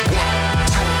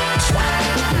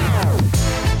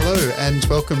and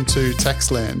welcome to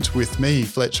Taxland with me,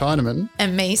 Fletch Heineman.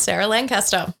 And me, Sarah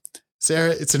Lancaster. Sarah,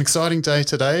 it's an exciting day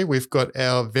today. We've got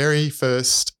our very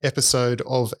first episode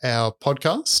of our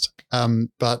podcast.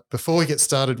 But before we get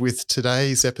started with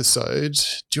today's episode,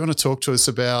 do you want to talk to us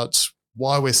about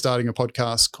why we're starting a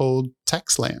podcast called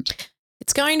Taxland?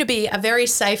 It's going to be a very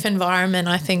safe environment,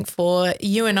 I think, for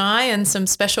you and I and some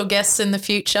special guests in the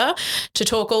future to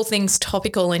talk all things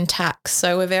topical in tax.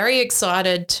 So we're very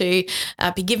excited to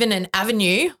be given an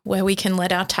avenue where we can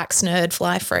let our tax nerd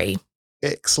fly free.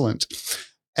 Excellent.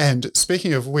 And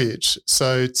speaking of which,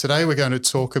 so today we're going to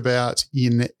talk about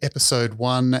in episode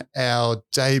 1, our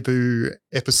debut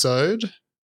episode.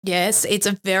 Yes, it's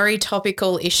a very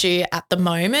topical issue at the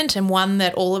moment and one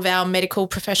that all of our medical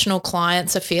professional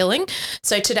clients are feeling.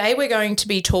 So today we're going to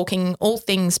be talking all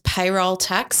things payroll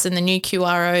tax and the new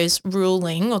QRO's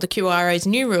ruling, or the QRO's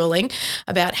new ruling,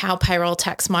 about how payroll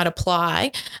tax might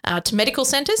apply to medical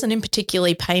centres, and in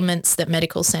particular payments that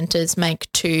medical centres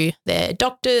make to their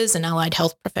doctors and allied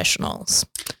health professionals.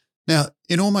 Now,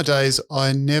 in all my days,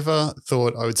 I never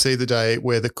thought I would see the day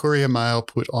where the Courier Mail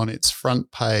put on its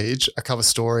front page a cover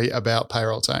story about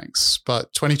payroll tax.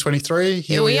 But 2023,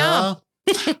 here we are.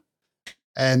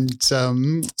 And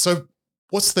so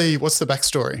what's the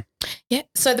backstory? Yeah,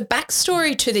 so the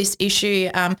backstory to this issue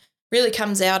really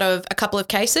comes out of a couple of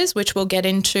cases, which we'll get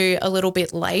into a little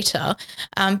bit later.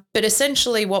 But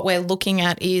essentially what we're looking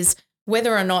at is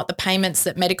whether or not the payments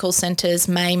that medical centres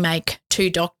may make to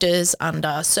doctors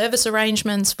under service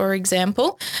arrangements, for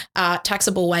example, are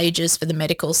taxable wages for the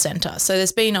medical centre. So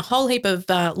there's been a whole heap of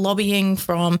lobbying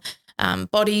from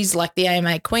bodies like the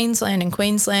AMA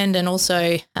Queensland and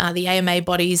also the AMA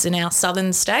bodies in our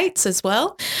southern states as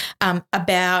well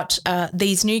about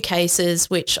these new cases,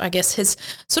 which I guess has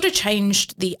sort of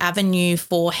changed the avenue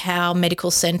for how medical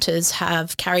centres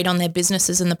have carried on their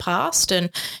businesses in the past.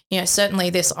 And, you know, certainly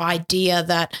this idea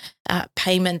that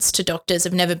payments to doctors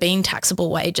have never been taxable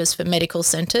wages for medical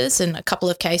centres, and a couple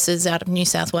of cases out of New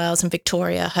South Wales and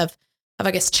Victoria have I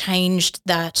guess, changed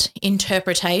that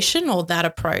interpretation or that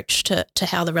approach to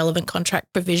how the relevant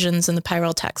contract provisions and the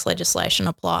payroll tax legislation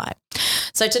apply.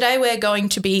 So today we're going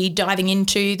to be diving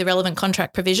into the relevant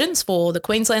contract provisions for the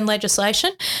Queensland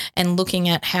legislation and looking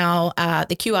at how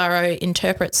the QRO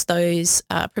interprets those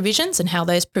provisions and how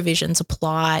those provisions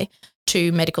apply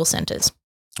to medical centres.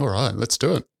 All right, let's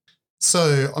do it.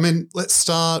 So, I mean, let's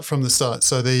start from the start.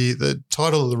 So the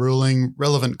title of the ruling,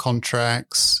 relevant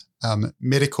contracts,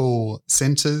 medical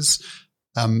centres.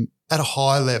 At a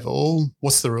high level,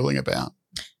 what's the ruling about?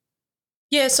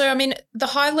 Yeah, so I mean, the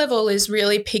high level is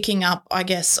really picking up, I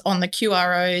guess, on the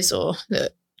QRO's or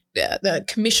the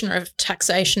Commissioner of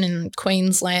Taxation in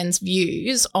Queensland's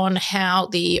views on how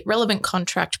the relevant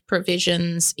contract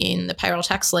provisions in the payroll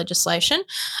tax legislation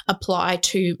apply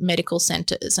to medical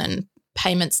centres and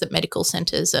payments that medical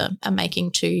centres are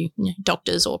making to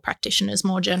doctors or practitioners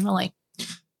more generally.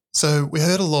 So we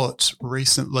heard a lot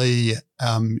recently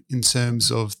in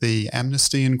terms of the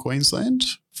amnesty in Queensland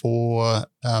for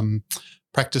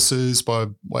practices by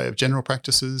way of general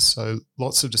practices. So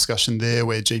lots of discussion there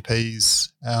where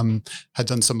GPs had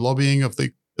done some lobbying of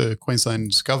the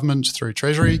Queensland government through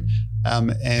Treasury,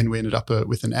 and we ended up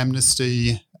with an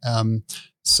amnesty.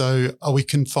 So are we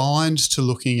confined to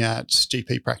looking at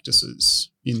GP practices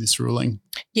in this ruling?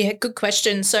 Yeah, good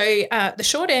question. So the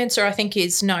short answer, I think,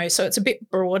 is no. So it's a bit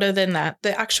broader than that.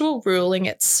 The actual ruling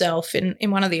itself in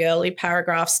one of the early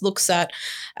paragraphs looks at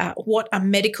what a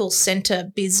medical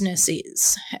centre business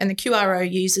is. And the QRO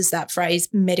uses that phrase,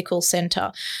 medical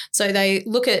centre. So they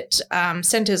look at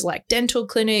centres like dental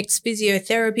clinics,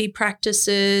 physiotherapy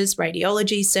practices,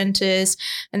 radiology centres,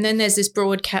 and then there's this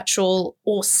broad catch-all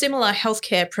or similar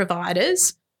healthcare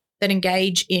providers that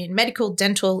engage in medical,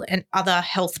 dental and other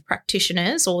health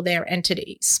practitioners or their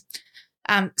entities.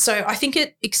 So I think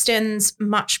it extends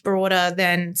much broader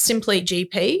than simply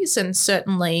GPs, and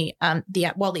certainly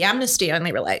while the amnesty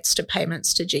only relates to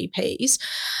payments to GPs,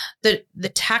 the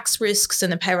tax risks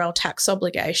and the payroll tax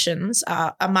obligations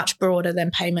are much broader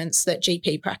than payments that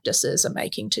GP practices are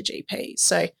making to GPs.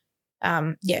 So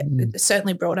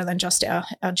certainly broader than just our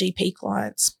GP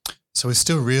clients. So we've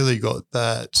still really got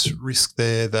that risk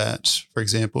there that, for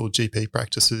example, GP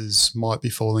practices might be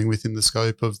falling within the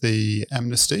scope of the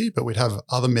amnesty, but we'd have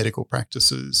other medical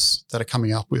practices that are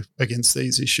coming up with against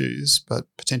these issues, but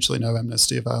potentially no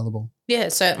amnesty available. Yeah,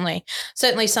 certainly.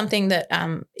 Certainly something that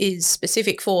is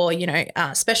specific for,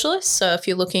 specialists. So if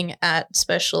you're looking at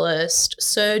specialist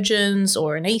surgeons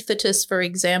or anaesthetists, for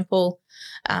example,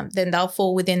 then they'll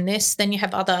fall within this. Then you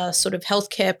have other sort of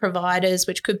healthcare providers,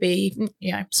 which could be,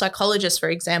 psychologists, for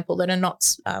example, that are not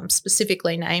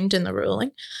specifically named in the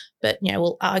ruling, but,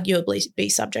 will arguably be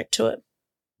subject to it.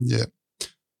 Yeah.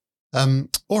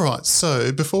 All right.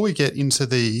 So before we get into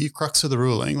the crux of the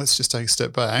ruling, let's just take a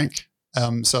step back.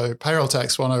 So payroll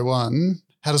tax 101,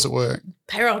 how does it work?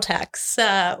 Payroll tax,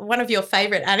 one of your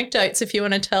favourite anecdotes, if you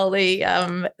want to tell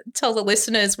the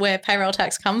listeners where payroll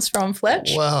tax comes from,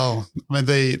 Fletch. Well, I mean,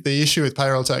 the issue with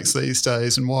payroll tax these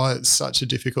days and why it's such a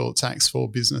difficult tax for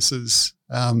businesses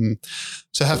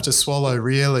to have to swallow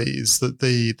really is that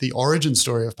the origin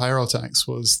story of payroll tax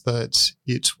was that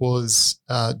it was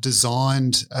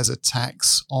designed as a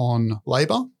tax on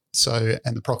labour. So,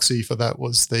 and the proxy for that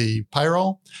was the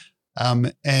payroll.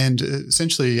 And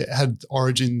essentially it had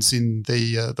origins in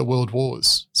the World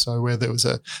Wars. So where there was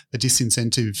a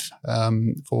disincentive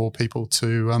for people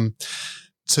to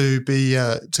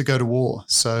go to war.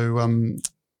 So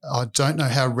I don't know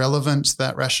how relevant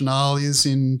that rationale is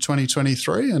in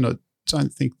 2023, and I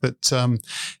don't think that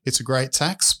it's a great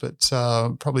tax, but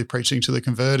probably preaching to the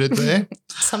converted there.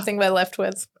 Something we're left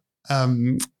with.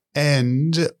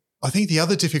 And I think the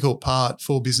other difficult part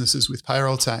for businesses with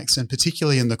payroll tax, and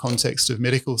particularly in the context of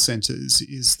medical centres,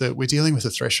 is that we're dealing with a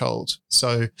threshold.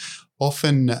 So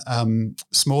often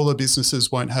smaller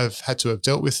businesses won't have had to have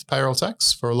dealt with payroll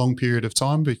tax for a long period of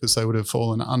time because they would have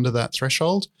fallen under that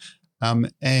threshold.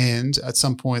 And at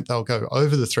some point they'll go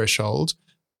over the threshold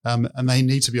and they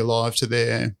need to be alive to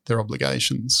their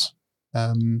obligations.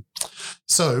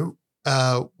 So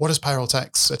what is payroll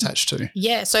tax attached to?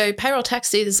 Yeah, so payroll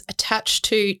tax is attached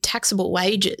to taxable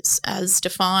wages as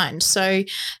defined. So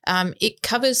it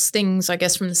covers things, I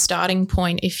guess, from the starting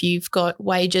point. If you've got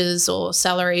wages or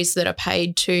salaries that are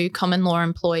paid to common law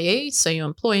employees, so you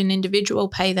employ an individual,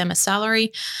 pay them a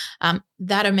salary,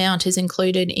 that amount is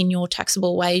included in your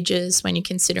taxable wages when you're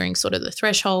considering sort of the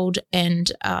threshold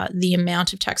and the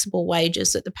amount of taxable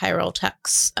wages that the payroll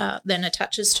tax then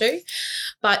attaches to.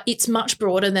 But it's much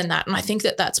broader than that. And I think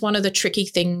that that's one of the tricky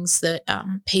things that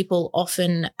people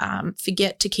often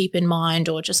forget to keep in mind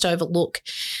or just overlook.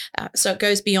 So it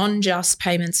goes beyond just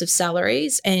payments of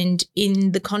salaries. And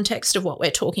in the context of what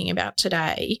we're talking about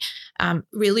today,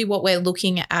 really what we're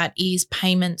looking at is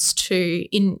payments to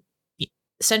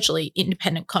essentially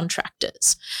independent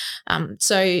contractors.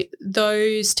 So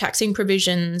those taxing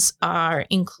provisions are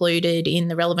included in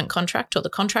the relevant contract or the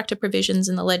contractor provisions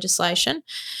in the legislation.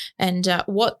 And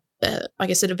I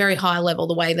guess at a very high level,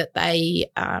 the way that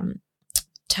they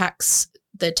tax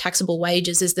the taxable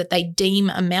wages is that they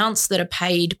deem amounts that are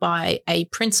paid by a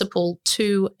principal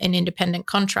to an independent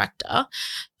contractor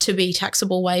to be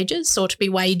taxable wages or to be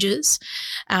wages,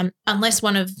 unless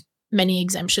one of many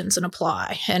exemptions and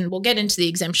apply. And we'll get into the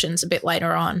exemptions a bit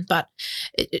later on. But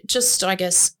it just, I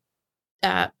guess,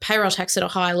 payroll tax at a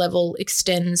high level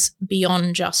extends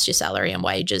beyond just your salary and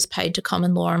wages paid to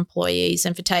common law employees.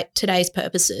 And for today's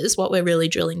purposes, what we're really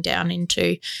drilling down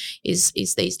into is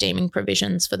these deeming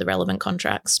provisions for the relevant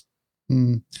contracts.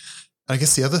 I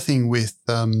guess the other thing with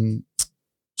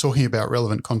talking about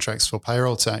relevant contracts for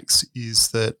payroll tax is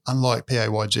that unlike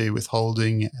PAYG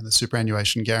withholding and the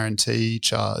superannuation guarantee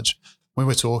charge, when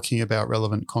we're talking about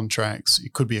relevant contracts,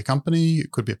 it could be a company,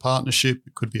 it could be a partnership,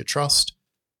 it could be a trust.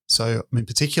 So, I mean,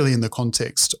 particularly in the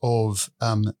context of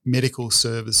medical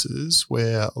services,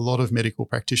 where a lot of medical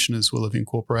practitioners will have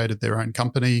incorporated their own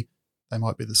company. They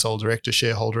might be the sole director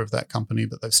shareholder of that company,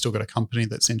 but they've still got a company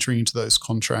that's entering into those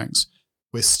contracts.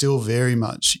 We're still very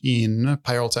much in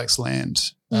payroll tax land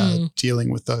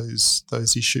dealing with those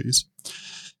issues.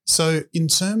 So in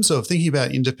terms of thinking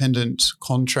about independent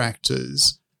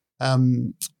contractors, I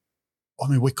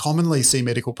mean, we commonly see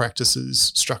medical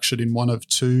practices structured in one of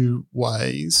two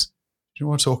ways. Do you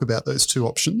want to talk about those two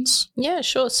options? Yeah,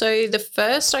 sure. So the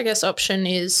first, I guess, option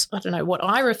is, I don't know, what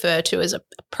I refer to as a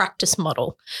practice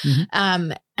model.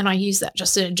 Mm-hmm. And I use that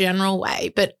just in a general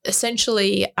way. But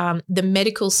essentially, the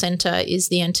medical centre is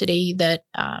the entity that,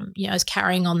 is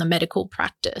carrying on the medical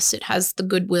practice. It has the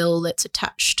goodwill that's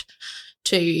attached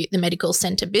to the medical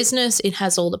centre business. It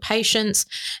has all the patients,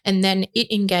 and then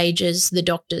it engages the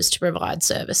doctors to provide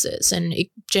services. And it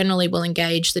generally will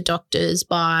engage the doctors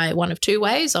by one of two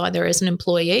ways, either as an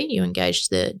employee, you engage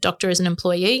the doctor as an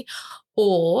employee,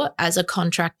 or as a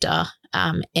contractor,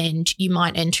 and you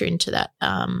might enter into that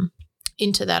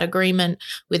agreement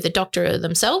with the doctor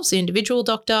themselves, the individual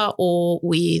doctor, or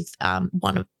with an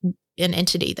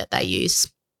entity that they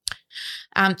use.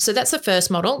 So that's the first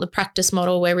model, the practice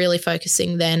model. We're really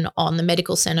focusing then on the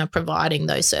medical centre providing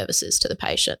those services to the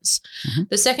patients. Mm-hmm.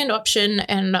 The second option,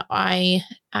 and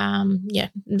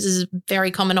this is a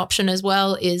very common option as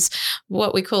well, is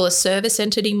what we call a service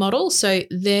entity model. So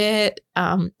there,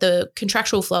 the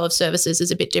contractual flow of services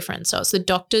is a bit different. So it's the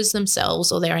doctors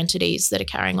themselves or their entities that are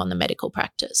carrying on the medical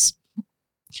practice.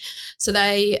 So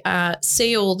they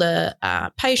see all the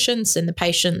patients, and the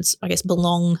patients, I guess,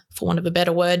 belong, for want of a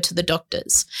better word, to the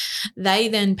doctors. They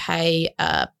then pay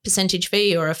a percentage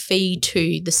fee or a fee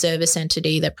to the service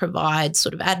entity that provides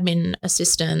sort of admin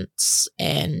assistance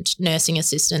and nursing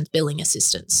assistance, billing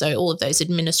assistance. So all of those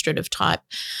administrative type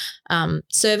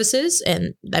services,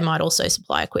 and they might also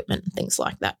supply equipment and things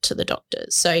like that to the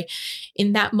doctors. So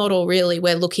in that model, really,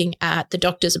 we're looking at the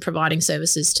doctors are providing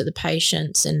services to the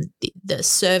patients, and the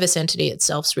service entity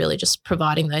itself is really just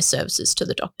providing those services to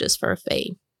the doctors for a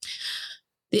fee.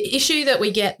 The issue that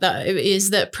we get, though,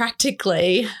 is that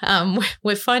practically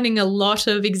we're finding a lot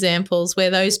of examples where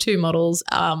those two models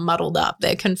are muddled up.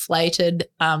 They're conflated.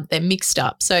 They're mixed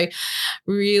up. So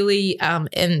really,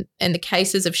 and the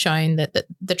cases have shown that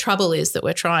the trouble is that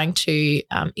we're trying to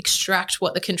extract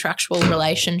what the contractual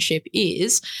relationship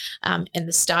is, and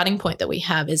the starting point that we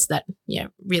have is that,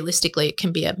 realistically it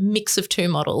can be a mix of two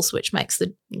models, which makes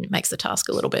the task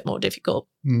a little bit more difficult.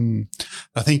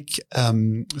 I think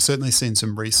certainly seen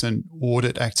some recent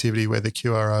audit activity where the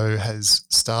QRO has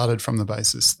started from the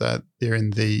basis that they're in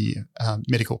the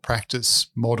medical practice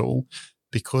model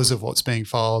because of what's being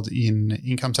filed in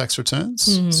income tax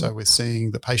returns. So we're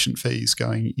seeing the patient fees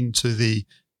going into the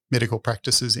medical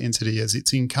practices entity as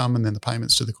its income, and then the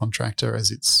payments to the contractor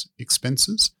as its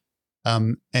expenses.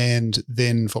 And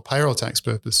then for payroll tax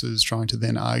purposes, trying to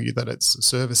then argue that it's a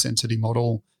service entity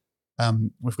model.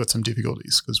 We've got some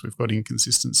difficulties because we've got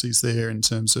inconsistencies there in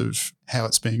terms of how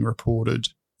it's being reported.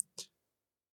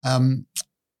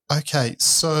 Okay,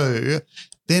 so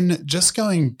then just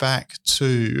going back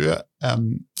to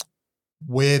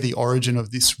where the origin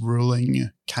of this ruling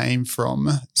came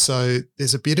from. So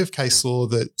there's a bit of case law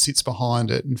that sits behind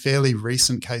it, and fairly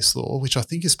recent case law, which I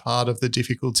think is part of the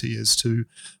difficulty as to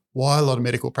why a lot of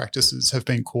medical practices have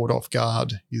been caught off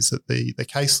guard, is that the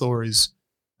case law is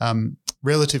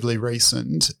relatively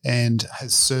recent and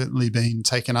has certainly been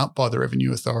taken up by the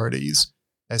revenue authorities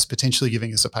as potentially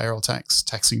giving us a payroll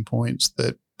taxing point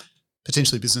that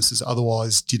potentially businesses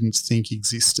otherwise didn't think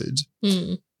existed.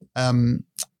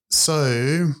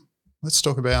 So let's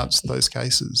talk about those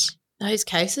cases. Those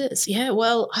cases, yeah.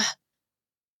 Well,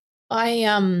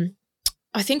 I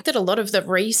think that a lot of the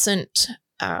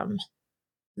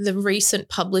recent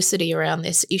publicity around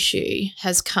this issue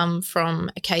has come from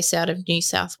a case out of New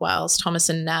South Wales, Thomas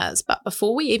and Naz. But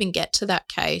before we even get to that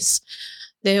case,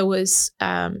 there was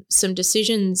some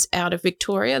decisions out of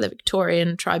Victoria, the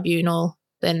Victorian Tribunal,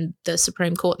 then the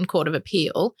Supreme Court and Court of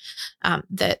Appeal,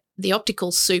 that the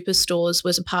optical superstores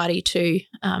was a party to,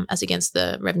 as against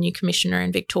the Revenue Commissioner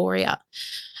in Victoria.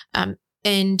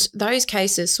 And those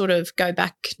cases sort of go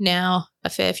back now a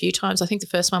fair few times. I think the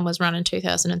first one was run in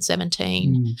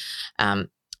 2017.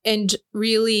 And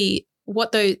really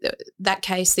what that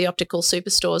case the optical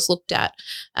superstores looked at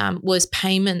was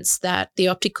payments that the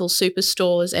optical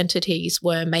superstores entities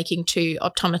were making to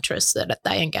optometrists that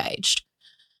they engaged.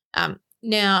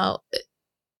 Now,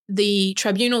 the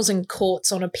tribunals and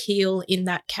courts on appeal in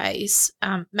that case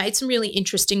made some really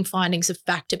interesting findings of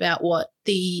fact about what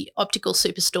the optical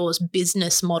superstore's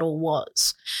business model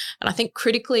was. And I think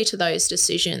critically to those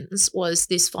decisions was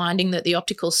this finding that the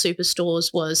optical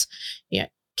superstores was,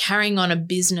 carrying on a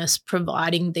business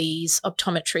providing these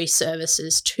optometry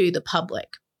services to the public.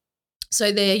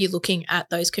 So there you're looking at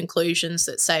those conclusions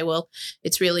that say, well,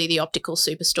 it's really the optical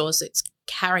superstores that's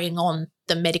carrying on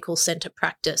the medical centre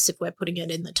practice, if we're putting it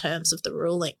in the terms of the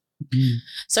ruling.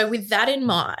 So with that in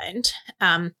mind,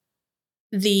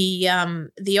 the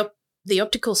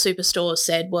optical superstore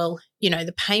said, well,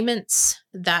 the payments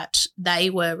that they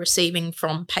were receiving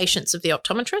from patients of the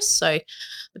optometrist, so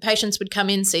the patients would come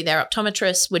in, see their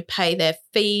optometrist, would pay their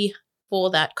fee for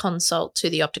that consult to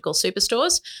the optical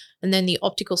superstores, and then the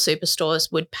optical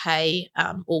superstores would pay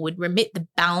or would remit the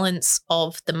balance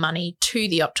of the money to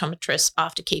the optometrist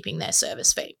after keeping their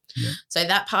service fee. Yeah. So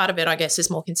that part of it, I guess, is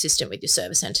more consistent with your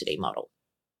service entity model.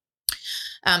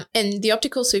 And the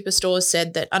optical superstores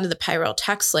said that under the payroll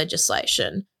tax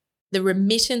legislation, the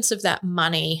remittance of that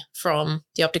money from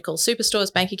the optical superstore's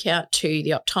bank account to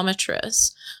the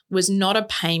optometrist was not a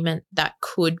payment that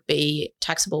could be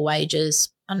taxable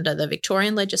wages under the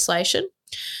Victorian legislation.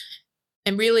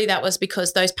 And really that was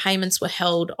because those payments were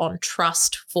held on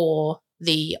trust for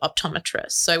the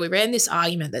optometrist. So we ran this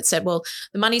argument that said, well,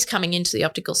 the money's coming into the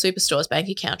optical superstore's bank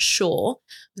account, sure.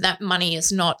 That money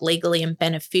is not legally and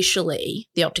beneficially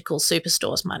the optical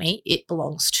superstore's money. It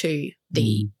belongs to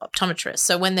the optometrist.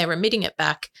 So when they're remitting it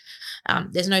back,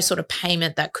 there's no sort of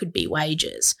payment that could be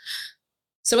wages.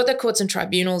 So what the courts and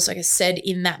tribunals, I guess, said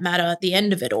in that matter at the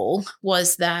end of it all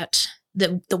was that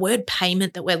the word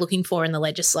payment that we're looking for in the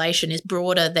legislation is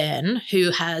broader than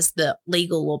who has the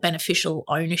legal or beneficial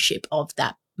ownership of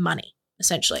that money,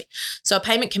 essentially. So a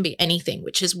payment can be anything,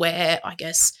 which is where I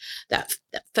guess that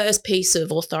first piece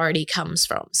of authority comes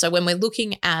from. So when we're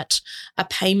looking at a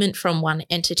payment from one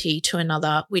entity to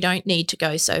another, we don't need to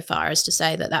go so far as to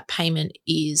say that that payment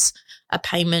is a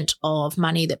payment of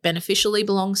money that beneficially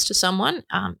belongs to someone.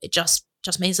 It just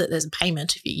means that there's a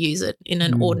payment if you use it in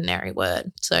an ordinary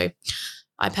word. So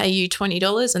I pay you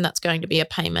 $20 and that's going to be a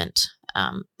payment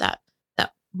that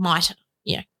might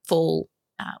fall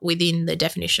within the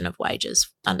definition of wages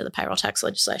under the payroll tax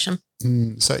legislation.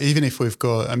 So even if we've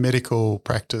got a medical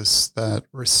practice that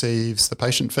receives the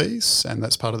patient fees and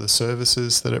that's part of the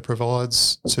services that it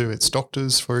provides to its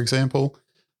doctors, for example,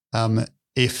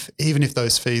 even if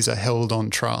those fees are held on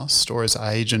trust or as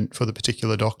agent for the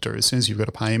particular doctor, as soon as you've got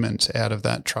a payment out of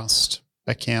that trust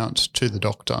account to the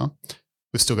doctor,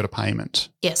 we've still got a payment.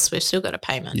 Yes, we've still got a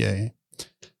payment. Yeah.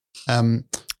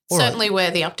 Certainly right.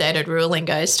 Where the updated ruling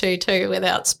goes to too,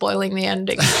 without spoiling the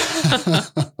ending.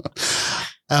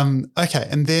 Okay,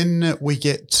 and then we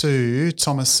get to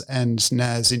Thomas and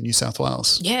Naz in New South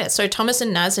Wales. Yeah, so Thomas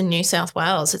and Naz in New South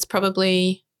Wales, it's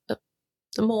probably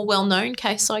the more well-known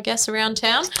case, I guess, around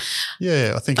town.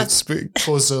 Yeah, I think it's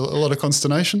caused a lot of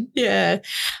consternation. Yeah.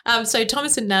 So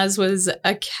Thomas and Naz was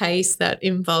a case that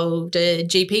involved a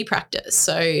GP practice.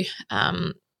 So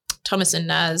Thomas and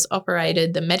Naz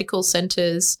operated the medical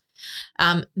centres.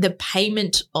 The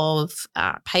payment of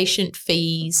patient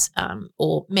fees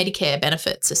or Medicare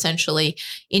benefits essentially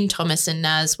in Thomas and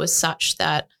Naz was such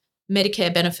that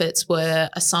Medicare benefits were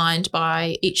assigned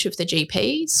by each of the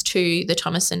GPs to the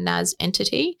Thomas and Naz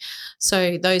entity.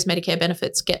 So those Medicare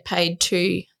benefits get paid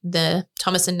to the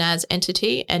Thomas and Naz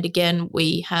entity. And again,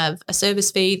 we have a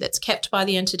service fee that's kept by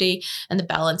the entity and the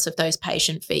balance of those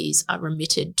patient fees are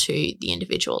remitted to the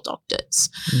individual doctors.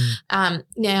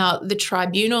 Now, the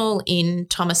tribunal in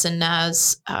Thomas and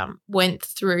Naz went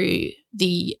through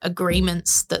the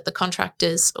agreements that the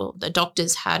contractors or the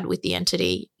doctors had with the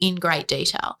entity in great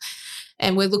detail.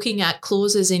 And we're looking at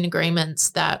clauses in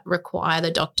agreements that require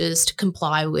the doctors to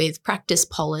comply with practice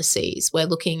policies. We're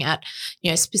looking at,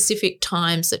 specific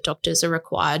times that doctors are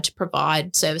required to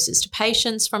provide services to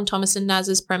patients from Thomas and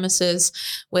Naz's premises.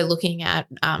 We're looking at,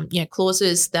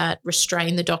 clauses that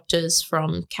restrain the doctors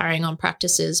from carrying on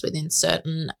practices within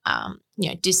certain,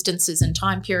 distances and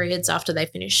time periods after they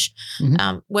finish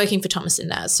working for Thomas and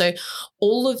Naz. So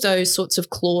all of those sorts of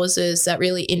clauses that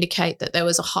really indicate that there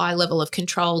was a high level of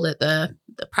control that the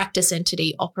practice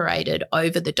entity operated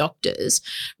over the doctors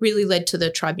really led to the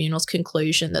tribunal's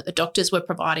conclusion that the doctors were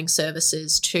providing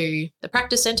services to the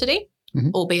practice entity,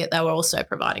 albeit they were also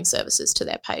providing services to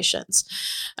their patients.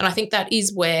 And I think that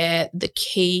is where the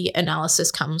key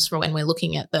analysis comes from when we're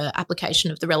looking at the application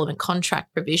of the relevant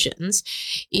contract provisions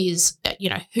is,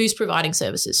 who's providing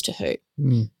services to who.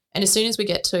 And as soon as we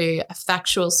get to a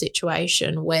factual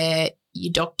situation where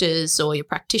your doctors or your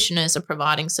practitioners are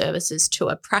providing services to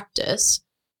a practice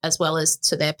as well as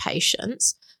to their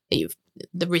patients,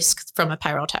 the risk from a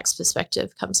payroll tax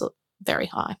perspective comes very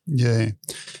high. Yeah.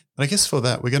 And I guess for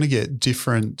that, we're going to get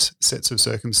different sets of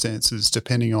circumstances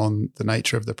depending on the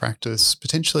nature of the practice,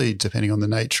 potentially depending on the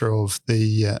nature of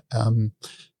the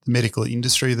medical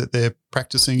industry that they're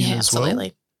practicing as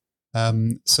absolutely. Well.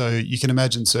 So you can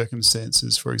imagine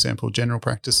circumstances, for example, general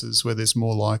practices where there's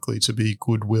more likely to be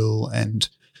goodwill and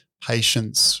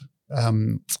patients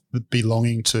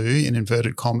belonging to, in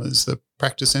inverted commas, the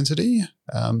practice entity.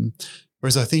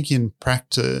 Whereas I think in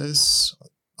practice,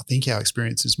 I think our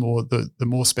experience is more the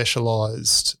more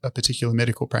specialised a particular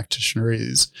medical practitioner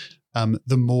is,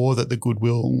 the more that the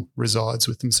goodwill resides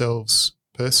with themselves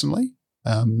personally,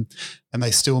 and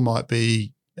they still might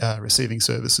be receiving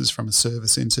services from a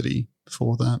service entity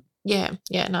for that. Yeah,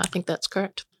 no, I think that's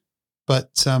correct.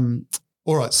 But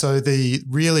all right, so the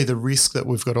risk that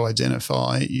we've got to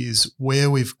identify is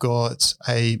where we've got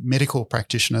a medical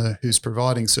practitioner who's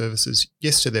providing services,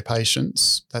 yes, to their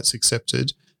patients, that's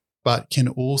accepted, but can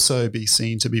also be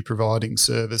seen to be providing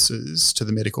services to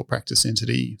the medical practice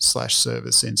entity /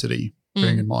 service entity,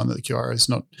 bearing in mind that the QRO is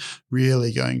not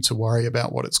really going to worry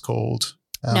about what it's called.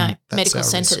 No, medical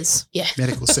centres. Yeah.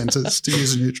 Medical centres, to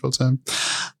use a neutral term.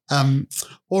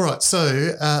 All right,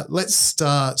 so let's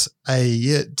start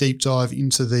a deep dive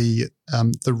into the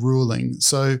ruling.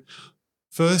 So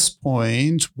first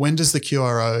point, when does the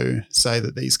QRO say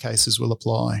that these cases will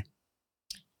apply?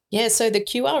 Yeah, so the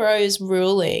QRO's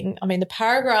ruling, I mean, the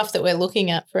paragraph that we're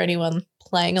looking at for anyone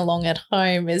playing along at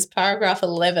home is paragraph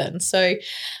 11. So,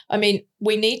 I mean,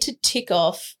 we need to tick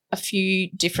off a few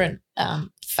different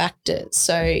factors.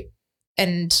 So,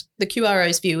 and the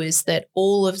QRO's view is that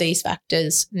all of these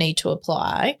factors need to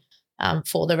apply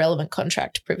for the relevant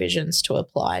contract provisions to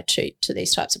apply to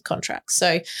these types of contracts.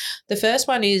 So the first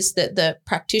one is that the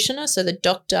practitioner, so the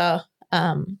doctor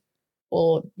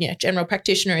or general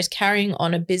practitioner, is carrying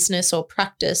on a business or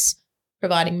practice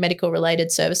providing medical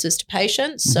related services to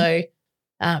patients. Mm-hmm.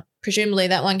 So presumably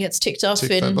that one gets ticked off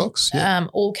in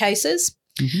all cases.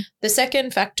 Mm-hmm. The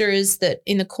second factor is that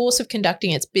in the course of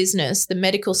conducting its business, the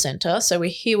medical centre, so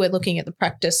we're looking at the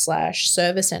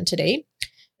practice/service entity,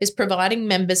 is providing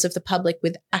members of the public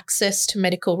with access to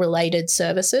medical related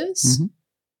services. Mm-hmm.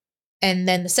 And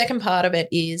then the second part of it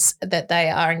is that they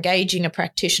are engaging a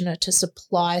practitioner to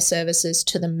supply services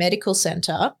to the medical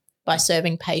centre by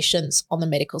serving patients on the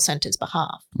medical centre's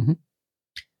behalf. Mm-hmm.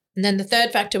 And then the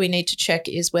third factor we need to check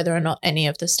is whether or not any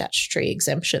of the statutory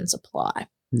exemptions apply.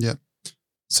 Yeah.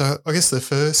 So I guess the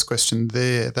first question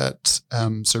there, that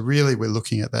so really we're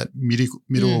looking at that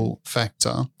middle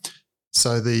factor.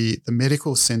 So the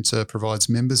medical centre provides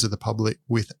members of the public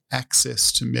with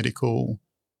access to medical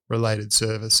related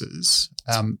services.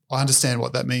 I understand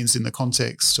what that means in the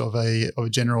context of a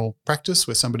general practice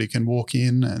where somebody can walk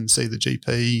in and see the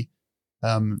GP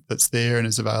that's there and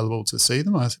is available to see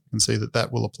them. I can see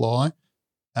that will apply.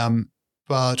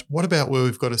 But what about where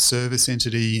we've got a service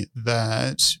entity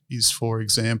that is, for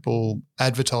example,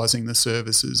 advertising the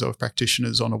services of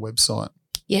practitioners on a website?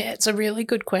 Yeah, it's a really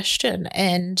good question.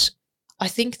 And I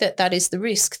think that is the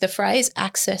risk. The phrase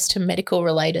access to medical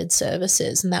related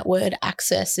services, and that word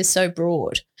access is so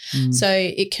broad. Mm. So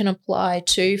it can apply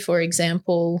to, for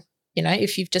example,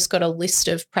 if you've just got a list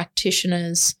of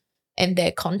practitioners and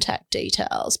their contact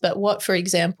details. But what, for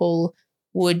example,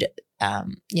 would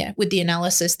the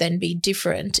analysis then be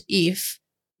different if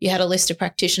you had a list of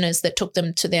practitioners that took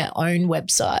them to their own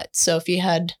website? So if you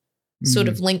had sort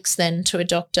of links then to a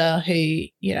doctor who,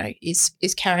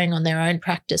 is carrying on their own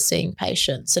practice seeing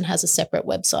patients and has a separate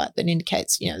website that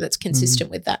indicates, that's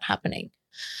consistent with that happening.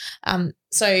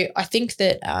 So I think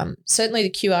that certainly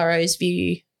the QRO's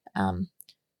view, and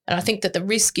I think that the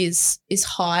risk is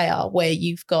higher where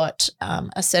you've got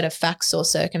a set of facts or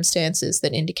circumstances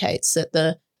that indicates that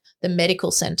the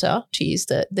medical centre, to use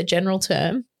the general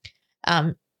term,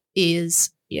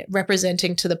 is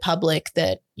representing to the public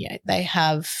that they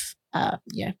have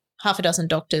half a dozen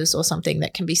doctors or something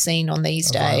that can be seen on these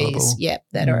days,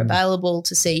 that are available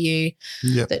to see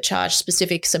you, that charge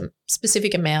some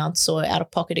specific amounts or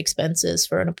out-of-pocket expenses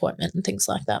for an appointment and things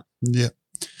like that. Yeah.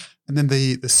 And then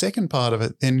the second part of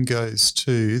it then goes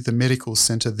to the medical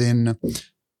centre then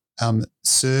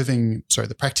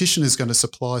the practitioner is going to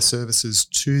supply services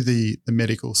to the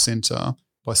medical centre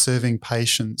by serving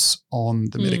patients on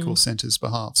the medical centre's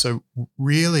behalf. So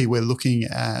really we're looking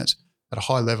at a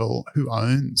high level who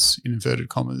owns, in inverted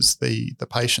commas, the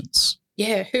patients.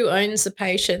 Yeah, who owns the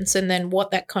patients and then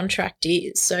what that contract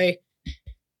is. So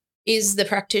is the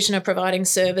practitioner providing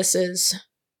services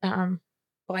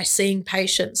by seeing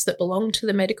patients that belong to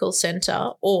the medical centre,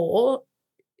 or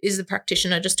is the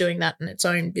practitioner just doing that in its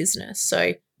own business?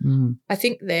 So I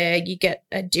think there you get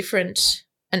a different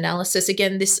analysis.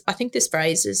 Again, I think this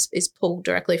phrase is pulled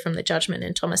directly from the judgment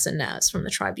in Thomas and Naz from the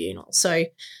tribunal. So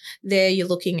there you're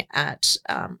looking at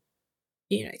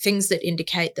things that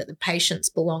indicate that the patients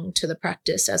belong to the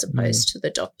practice as opposed to the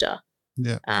doctor.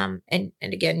 Yeah. And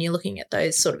again, you're looking at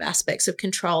those sort of aspects of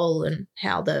control and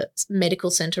how the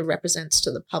medical centre represents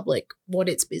to the public what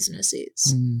its business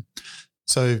is.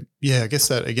 So, I guess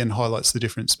that again highlights the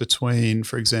difference between,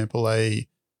 for example, a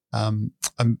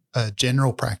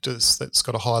general practice that's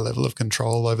got a high level of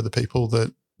control over the people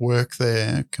that work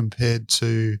there compared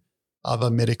to other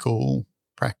medical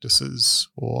practices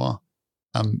or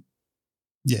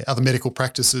other medical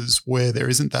practices where there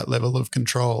isn't that level of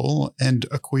control, and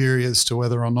a query as to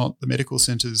whether or not the medical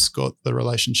centre's got the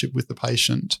relationship with the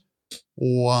patient.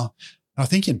 Or I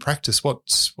think in practice what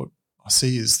I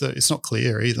see is that it's not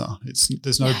clear either.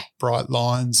 There's no bright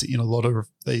lines in a lot of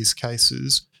these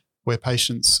cases where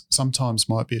patients sometimes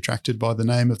might be attracted by the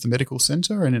name of the medical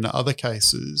centre, and in other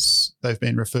cases they've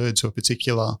been referred to a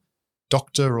particular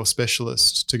doctor or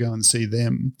specialist to go and see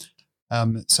them.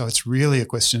 So it's really a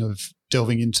question of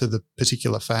delving into the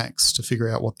particular facts to figure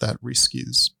out what that risk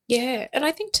is. Yeah, and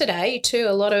I think today too,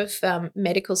 a lot of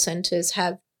medical centres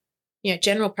have,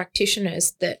 general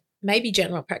practitioners that may be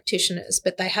general practitioners,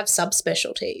 but they have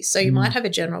subspecialties. So you might have a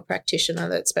general practitioner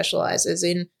that specialises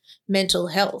in mental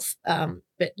health,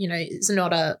 but is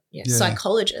not a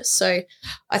psychologist. So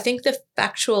I think the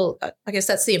factual, I guess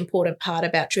that's the important part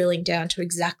about drilling down to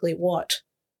exactly what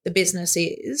the business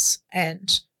is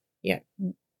and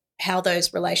how those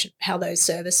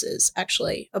services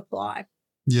actually apply.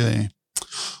 Yeah.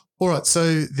 All right.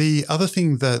 So the other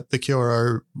thing that the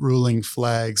QRO ruling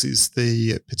flags is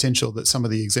the potential that some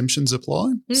of the exemptions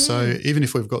apply. So even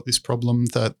if we've got this problem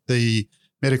that the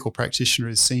medical practitioner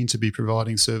is seen to be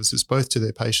providing services both to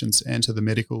their patients and to the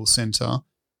medical centre,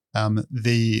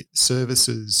 the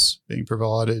services being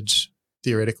provided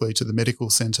theoretically to the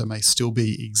medical centre may still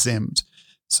be exempt.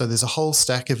 So there's a whole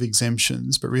stack of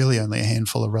exemptions, but really only a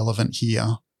handful are relevant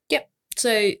here. Yep.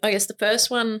 So I guess the first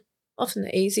one, often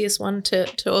the easiest one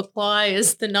to apply,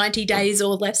 is the 90 days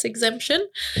or less exemption.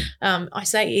 I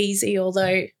say easy,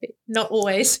 although not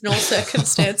always in all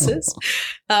circumstances.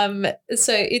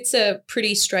 So it's a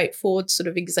pretty straightforward sort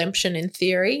of exemption in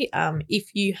theory.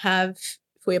 If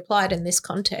we apply it in this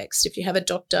context, if you have a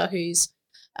doctor who's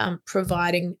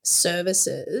providing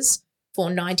services for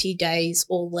 90 days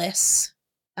or less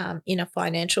in a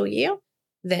financial year,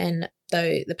 then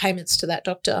the payments to that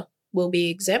doctor will be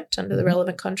exempt under the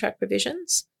relevant contract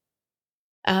provisions.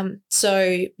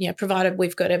 So, provided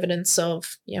we've got evidence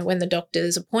of, when the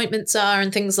doctor's appointments are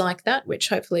and things like that, which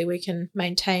hopefully we can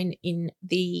maintain in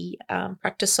the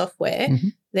practice software,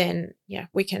 then,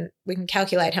 we can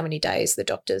calculate how many days the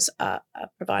doctors are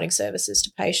providing services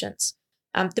to patients.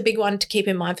 The big one to keep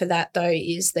in mind for that, though,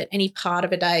 is that any part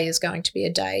of a day is going to be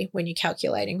a day when you're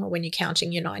calculating or when you're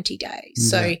counting your 90 days. Yeah.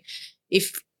 So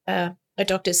if a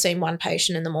doctor's seen one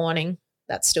patient in the morning,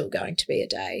 that's still going to be a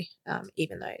day,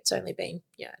 even though it's only been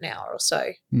an hour or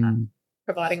so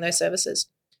providing those services.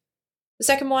 The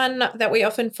second one that we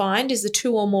often find is the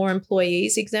 2 or more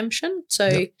employees exemption.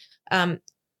 So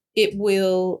it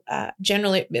will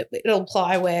generally it'll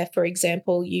apply where, for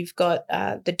example, you've got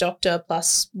the doctor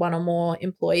plus 1 or more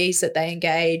employees that they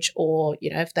engage, or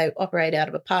if they operate out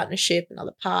of a partnership,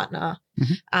 another partner,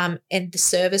 and the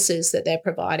services that they're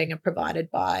providing are provided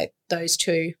by those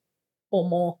 2 or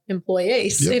more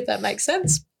employees, if that makes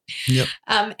sense. Yep.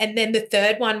 And then the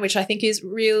third one, which I think is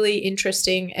really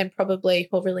interesting and probably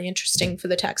really interesting for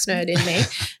the tax nerd in me,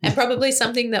 and probably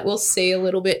something that we'll see a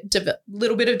little bit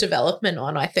of development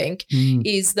on, I think,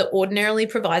 is the ordinarily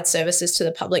provide services to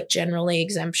the public generally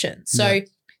exemption. So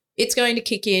it's going to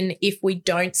kick in if we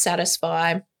don't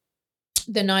satisfy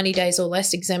the 90 days or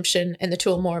less exemption and the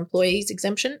 2 or more employees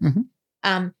exemption,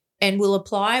 and will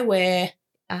apply where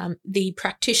the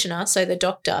practitioner, so the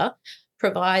doctor,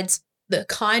 provides the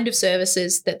kind of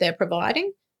services that they're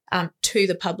providing to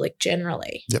the public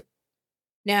generally. Yep.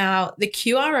 Now, the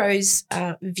QRO's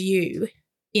view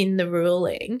in the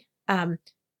ruling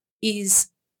is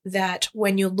that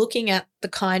when you're looking at the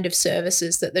kind of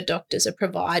services that the doctors are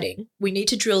providing, we need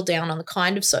to drill down on the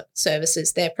kind of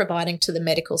services they're providing to the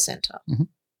medical centre,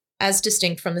 as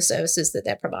distinct from the services that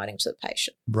they're providing to the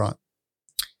patient. Right.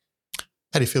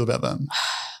 How do you feel about that?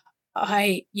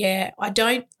 I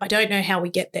don't know how we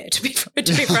get there, to be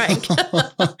frank.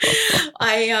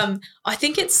 I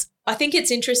think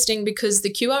it's interesting because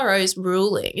the QRO's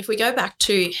ruling, if we go back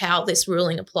to how this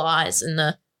ruling applies and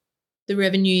the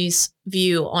Revenue's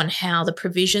view on how the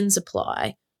provisions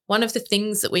apply, one of the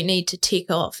things that we need to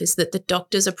tick off is that the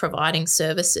doctors are providing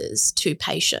services to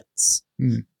patients.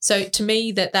 So to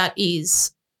me that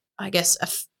is, I guess,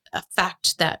 a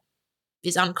fact that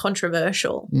is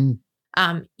uncontroversial.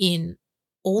 In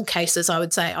all cases, I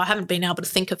would say I haven't been able to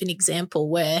think of an example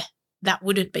where that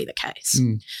wouldn't be the case.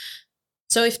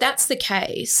 So if that's the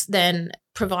case, then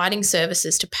providing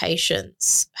services to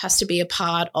patients has to be a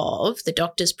part of the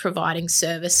doctors providing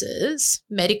services,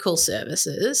 medical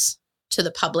services, to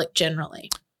the public generally.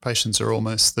 Patients are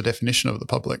almost the definition of the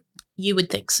public. You would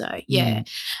think so, yeah.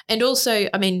 And also,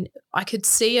 I mean, I could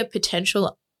see a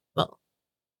potential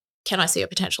can I see a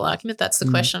potential argument? That's the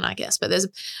question, I guess. But there's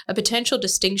a potential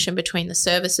distinction between the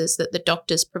services that the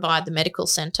doctors provide the medical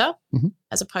centre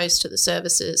as opposed to the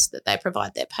services that they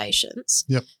provide their patients.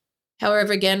 Yep.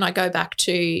 However, again, I go back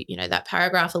to, that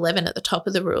paragraph 11 at the top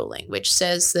of the ruling, which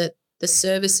says that the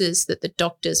services that the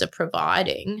doctors are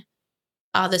providing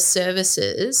are the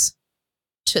services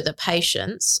to the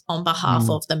patients on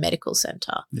behalf of the medical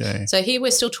centre. Yeah. So here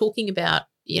we're still talking about,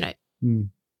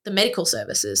 the medical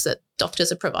services that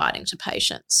doctors are providing to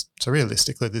patients. So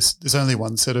realistically, there's only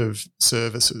one set of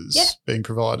services being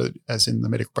provided, as in the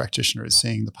medical practitioner is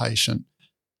seeing the patient.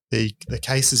 The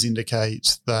cases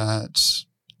indicate that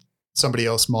somebody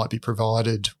else might be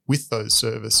provided with those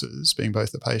services, being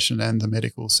both the patient and the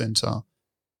medical centre.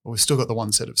 But we've still got the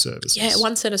one set of services. Yeah,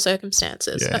 one set of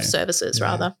circumstances, of services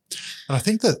rather. And I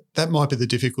think that might be the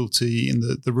difficulty in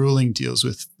the ruling deals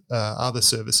with other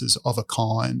services of a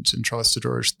kind and tries to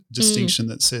draw a distinction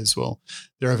that says, well,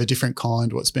 they're of a different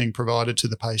kind, what's being provided to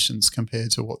the patients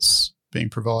compared to what's being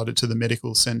provided to the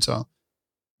medical centre.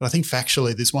 But I think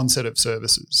factually there's one set of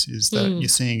services, is that you're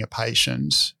seeing a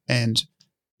patient, and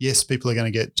yes, people are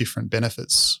going to get different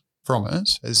benefits from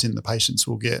it, as in the patients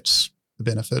will get the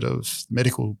benefit of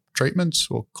medical treatment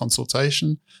or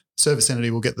consultation. Service entity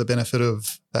will get the benefit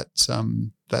of that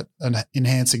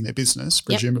enhancing their business,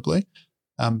 presumably.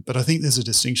 But I think there's a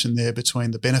distinction there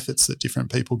between the benefits that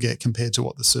different people get compared to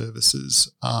what the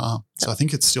services are. So I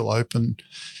think it's still open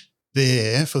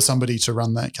there for somebody to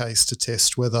run that case to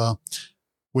test whether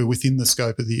we're within the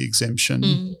scope of the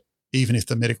exemption, even if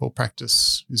the medical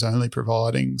practice is only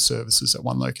providing services at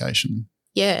one location.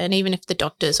 Yeah, and even if the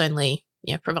doctor's only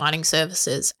providing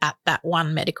services at that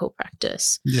one medical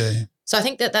practice. Yeah. So I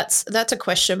think that's a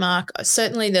question mark.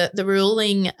 Certainly the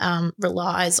ruling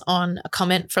relies on a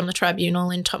comment from the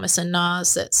tribunal in Thomas and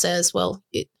Nas that says, well,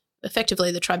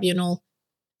 effectively the tribunal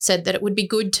said that it would be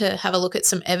good to have a look at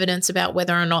some evidence about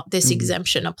whether or not this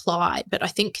exemption applied. But I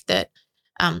think that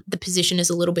the position is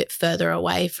a little bit further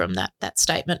away from that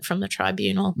statement from the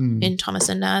tribunal in Thomas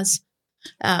and Nas.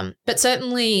 But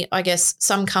certainly, I guess,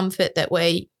 some comfort that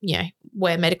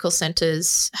where medical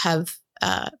centres have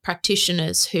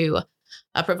practitioners who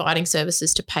are providing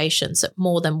services to patients at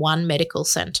more than one medical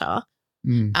centre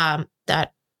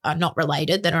that are not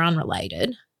related, that are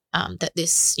unrelated, that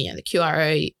this,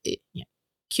 the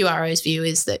QRO's view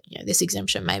is that this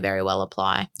exemption may very well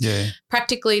apply. Yeah.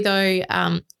 Practically, though,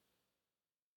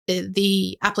 an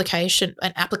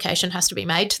application has to be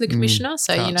made to the commissioner.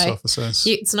 So,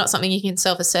 it's not something you can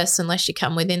self-assess unless you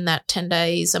come within that 10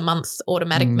 days, a month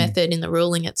automatic method in the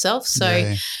ruling itself.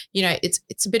 So,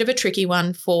 it's a bit of a tricky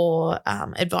one for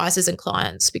advisors and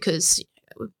clients because,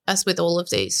 as with all of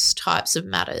these types of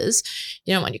matters,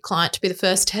 you don't want your client to be the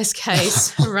first test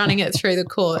case running it through the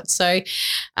court. So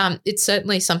it's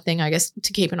certainly something, I guess,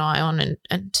 to keep an eye on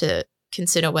and to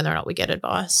consider whether or not we get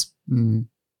advice.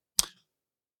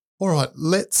 All right,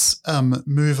 let's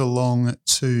move along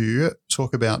to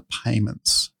talk about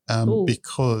payments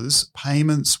because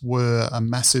payments were a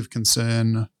massive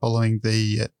concern following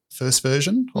the first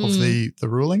version of the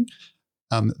ruling.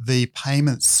 The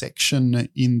payments section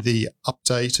in the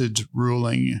updated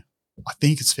ruling, I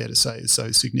think it's fair to say, is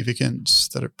so significant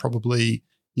that it probably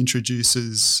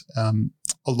introduces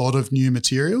a lot of new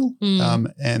material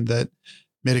and that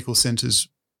medical centres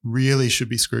really should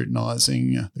be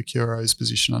scrutinising the QRO's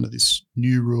position under this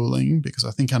new ruling, because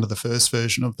I think under the first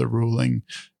version of the ruling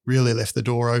really left the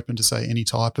door open to say any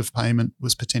type of payment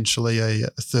was potentially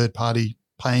a third-party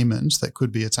payment that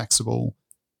could be a taxable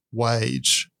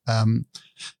wage.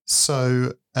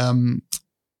 So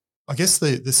I guess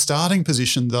the starting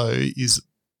position, though, is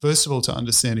first of all to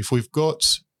understand if we've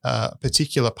got a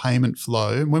particular payment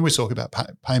flow, and when we talk about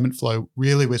payment flow,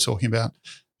 really we're talking about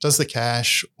does the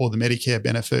cash or the Medicare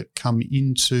benefit come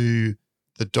into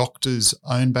the doctor's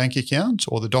own bank account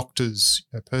or the doctor's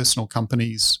personal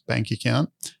company's bank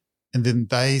account, and then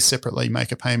they separately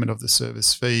make a payment of the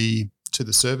service fee to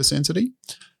the service entity?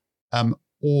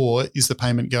 Or is the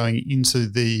payment going into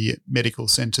the medical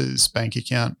centre's bank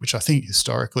account, which I think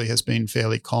historically has been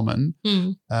fairly common?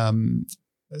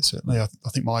 Certainly, I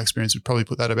think my experience would probably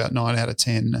put that about 9 out of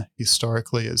 10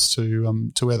 historically as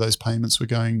to where those payments were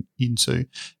going into,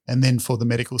 and then for the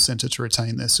medical centre to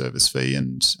retain their service fee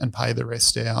and pay the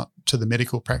rest out to the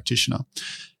medical practitioner.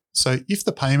 So if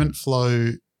the payment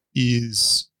flow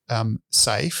is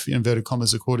safe, in inverted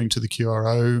commas, according to the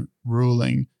QRO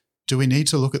ruling, do we need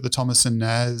to look at the Thomas and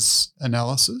Nas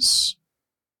analysis?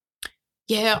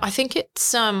 Yeah, I think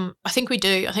it's. I think we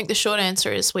do. I think the short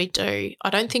answer is we do. I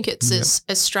don't think it's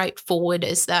as straightforward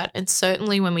as that. And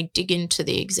certainly when we dig into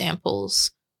the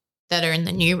examples that are in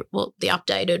the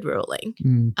updated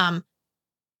ruling,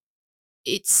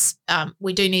 it's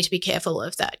we do need to be careful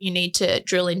of that. You need to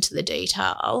drill into the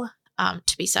detail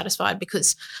to be satisfied,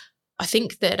 because I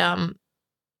think that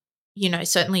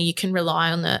certainly you can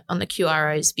rely on the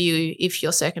QRO's view if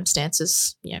your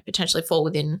circumstances potentially fall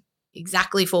within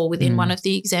one of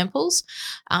the examples.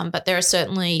 But there are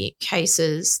certainly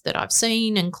cases that I've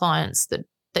seen and clients that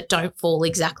don't fall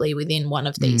exactly within one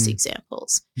of these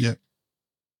examples. Yeah.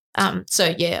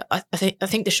 So yeah, I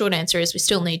think the short answer is we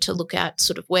still need to look at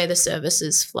sort of where the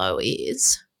services flow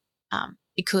is,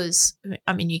 because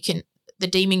I mean the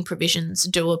deeming provisions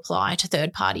do apply to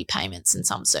third party payments in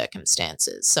some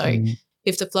circumstances. So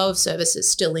if the flow of services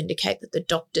still indicate that the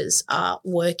doctors are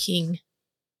working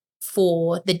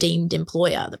for the deemed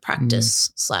employer, the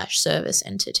practice/service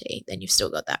entity, then you've still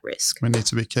got that risk. We need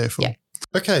to be careful. Yeah.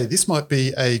 Okay, this might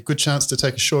be a good chance to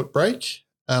take a short break.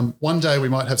 One day we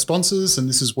might have sponsors, and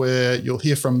this is where you'll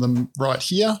hear from them right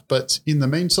here. But in the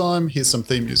meantime, here's some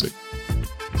theme music.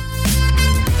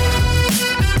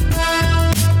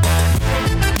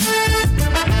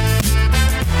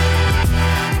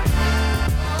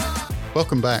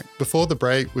 Welcome back. Before the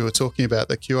break, we were talking about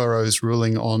the QRO's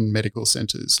ruling on medical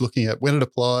centres, looking at when it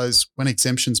applies, when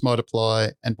exemptions might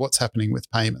apply, and what's happening with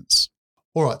payments.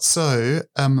 All right, so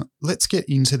let's get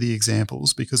into the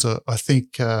examples, because I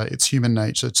think it's human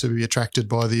nature to be attracted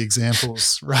by the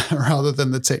examples rather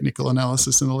than the technical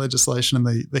analysis and the legislation and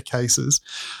the cases.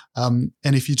 And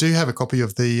if you do have a copy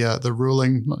of the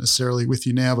ruling, not necessarily with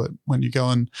you now, but when you go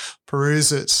and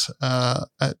peruse it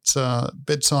at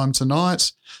bedtime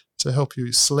tonight to help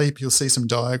you sleep, you'll see some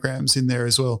diagrams in there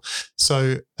as well.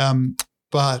 So,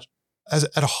 but at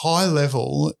a high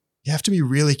level, you have to be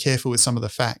really careful with some of the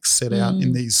facts set out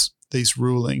in these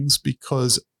rulings,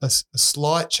 because a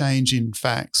slight change in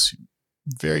facts,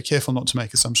 very careful not to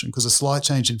make assumption, because a slight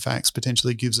change in facts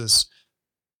potentially gives us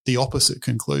the opposite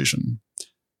conclusion.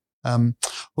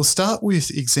 We'll start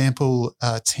with example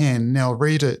 10. Now I'll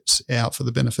read it out for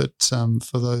the benefit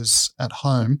for those at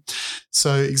home.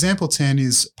 So example 10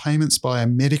 is payments by a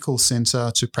medical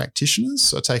centre to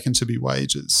practitioners are taken to be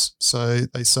wages. So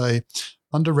they say,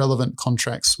 under relevant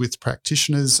contracts with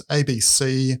practitioners,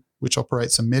 ABC, which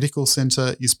operates a medical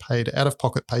centre, is paid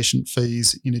out-of-pocket patient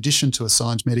fees in addition to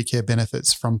assigned Medicare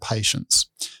benefits from patients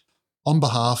on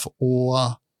behalf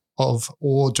or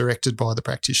directed by the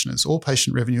practitioners. All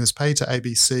patient revenue is paid to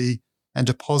ABC and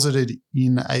deposited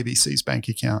in ABC's bank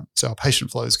account. So our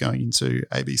patient flow is going into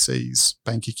ABC's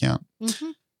bank account.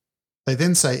 Mm-hmm. They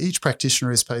then say each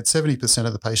practitioner is paid 70%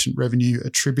 of the patient revenue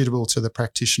attributable to the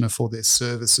practitioner for their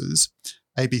services.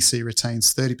 ABC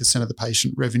retains 30% of the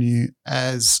patient revenue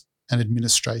as an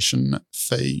administration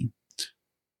fee.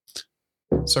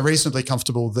 So reasonably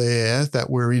comfortable there that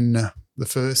we're in the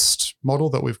first model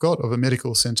that we've got of a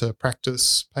medical centre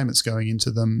practice, payments going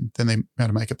into them, then they're going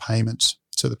to make a payment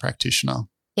to the practitioner.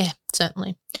 Yeah,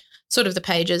 certainly. Sort of the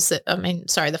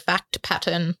fact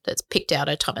pattern that's picked out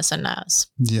of Thomas and Nas.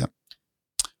 Yeah.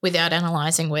 Without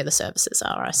analysing where the services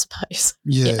are, I suppose.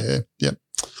 Yeah.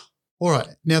 All right.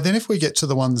 Now then, if we get to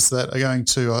the ones that are going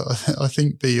to, I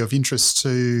think, be of interest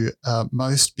to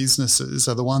most businesses,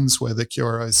 are the ones where the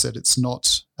QRO said it's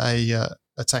not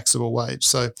a taxable wage.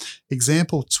 So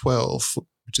example 12,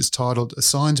 which is titled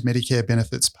Assigned Medicare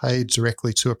Benefits Paid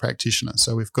Directly to a Practitioner.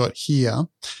 So we've got here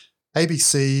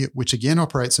ABC, which again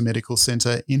operates a medical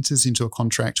centre, enters into a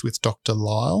contract with Dr.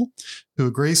 Lyle, who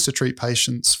agrees to treat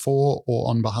patients for or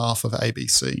on behalf of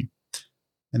ABC.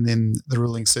 And then the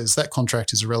ruling says that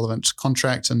contract is a relevant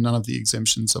contract and none of the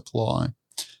exemptions apply.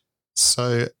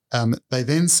 So they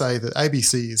then say that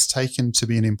ABC is taken to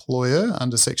be an employer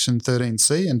under Section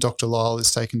 13C and Dr. Lyle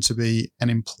is taken to be an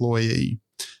employee.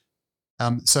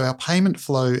 So our payment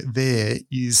flow there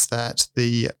is that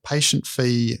the patient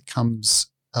fee comes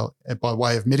by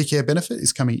way of Medicare benefit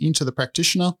is coming into the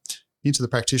practitioner,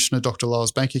 Dr.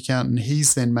 Lyle's bank account, and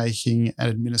he's then making an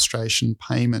administration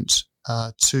payment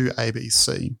to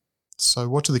ABC. So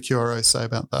what do the QRO say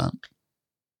about that?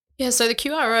 Yeah, so the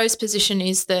QRO's position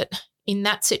is that in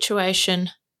that situation,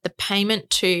 the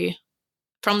payment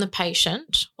from the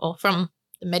patient or from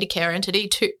the Medicare entity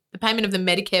to the payment of the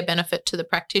Medicare benefit to the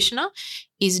practitioner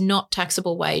is not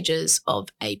taxable wages of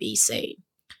ABC.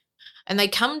 And they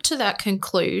come to that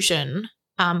conclusion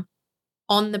on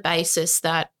the basis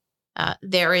that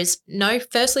there's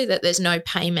no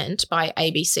payment by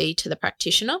ABC to the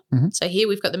practitioner. Mm-hmm. So here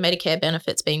we've got the Medicare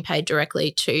benefits being paid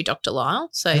directly to Dr. Lyle.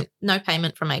 So no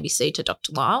payment from ABC to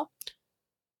Dr. Lyle.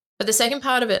 But the second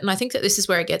part of it, and I think that this is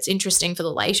where it gets interesting for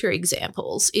the later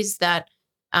examples, is that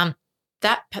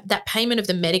that payment of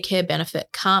the Medicare benefit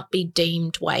can't be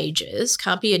deemed wages,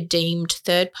 can't be a deemed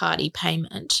third-party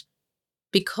payment,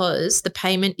 because the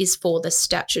payment is for the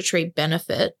statutory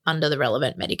benefit under the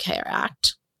relevant Medicare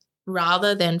Act,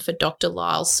 rather than for Dr.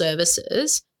 Lyle's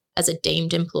services as a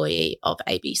deemed employee of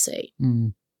ABC.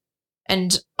 Mm.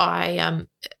 And I,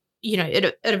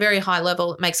 at a very high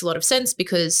level, it makes a lot of sense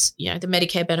because, the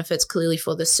Medicare benefit's clearly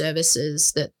for the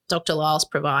services that Dr. Lyle's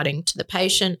providing to the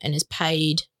patient and is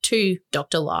paid to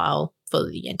Dr. Lyle for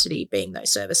the entity being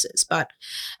those services. But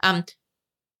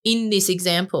in this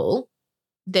example,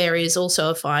 there is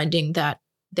also a finding that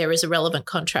there is a relevant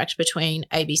contract between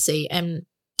ABC and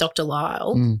Dr.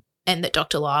 Lyle, and that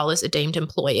Dr. Lyle is a deemed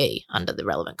employee under the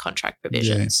relevant contract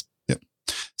provisions. Yeah.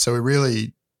 Yep. So we're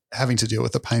really having to deal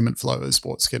with the payment flow as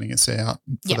what's getting us out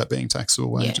for that being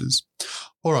taxable wages. Yeah.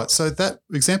 All right, so that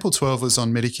example 12 was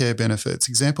on Medicare benefits.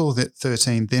 Example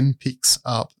 13 then picks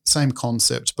up same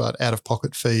concept but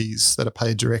out-of-pocket fees that are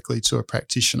paid directly to a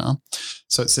practitioner.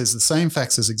 So it says the same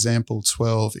facts as example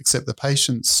 12, except the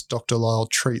patients Dr. Lyle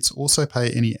treats also pay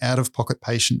any out-of-pocket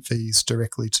patient fees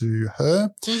directly to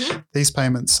her. Mm-hmm. These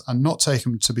payments are not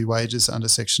taken to be wages under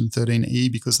Section 13E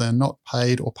because they are not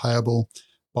paid or payable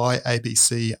by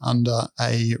ABC under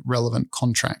a relevant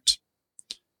contract.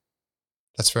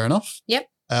 That's fair enough. Yep.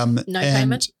 No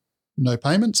payment. No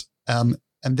payment. And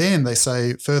then they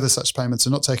say further such payments are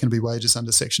not taken to be wages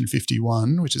under Section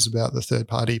 51, which is about the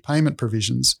third-party payment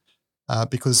provisions,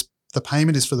 because the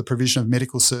payment is for the provision of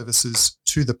medical services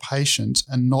to the patient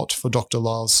and not for Dr.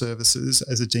 Lyle's services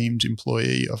as a deemed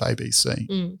employee of ABC.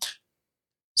 Mm.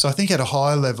 So I think at a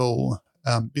high level,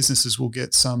 businesses will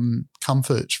get some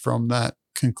comfort from that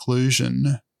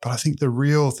conclusion. But I think the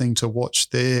real thing to watch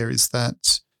there is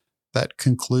that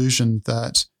conclusion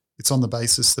that it's on the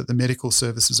basis that the medical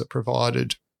services are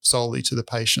provided solely to the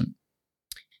patient.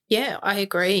 Yeah, I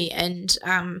agree. And,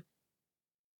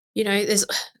 there's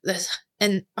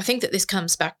and I think that this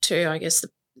comes back to, I guess,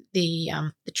 the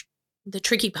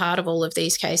tricky part of all of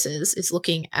these cases is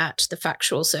looking at the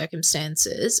factual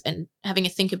circumstances and having a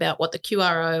think about what the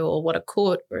QRO or what a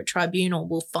court or a tribunal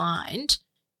will find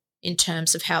in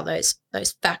terms of how those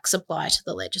facts apply to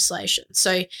the legislation.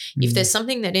 So if there's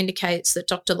something that indicates that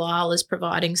Dr. Lyle is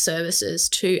providing services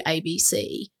to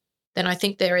ABC, then I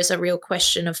think there is a real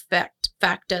question of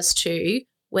fact as to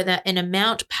whether an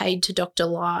amount paid to Dr.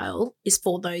 Lyle is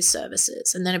for those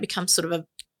services. And then it becomes sort of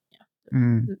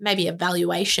maybe a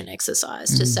valuation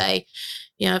exercise to say,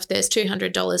 if there's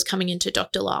 $200 coming into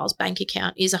Dr. Lyle's bank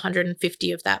account, is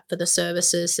 $150 of that for the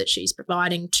services that she's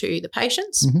providing to the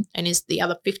patients, and is the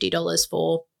other $50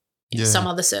 for some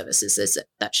other services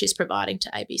that she's providing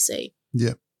to ABC?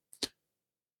 Yeah.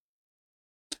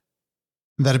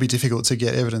 That'd be difficult to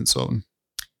get evidence on.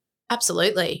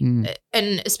 Absolutely.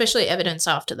 And especially evidence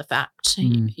after the fact.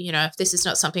 If this is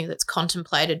not something that's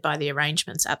contemplated by the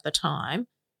arrangements at the time,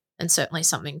 and certainly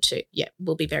something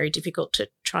will be very difficult to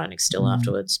try and extol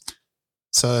afterwards.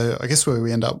 So I guess where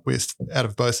we end up with out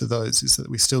of both of those is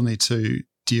that we still need to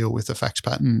deal with the fact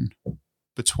pattern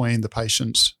between the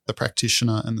patient, the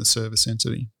practitioner, and the service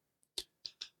entity.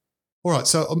 All right,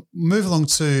 so I'll move along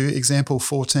to example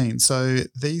 14. So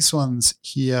these ones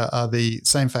here are the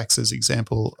same facts as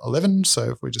example 11. So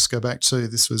if we just go back to,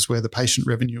 this was where the patient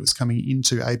revenue was coming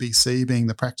into ABC being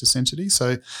the practice entity.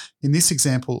 So in this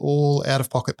example, all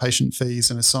out-of-pocket patient fees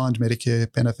and assigned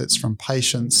Medicare benefits from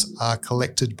patients are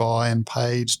collected by and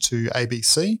paid to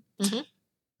ABC.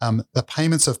 The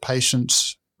payments of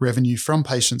patient revenue from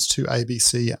patients to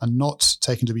ABC are not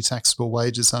taken to be taxable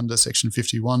wages under Section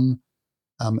 51,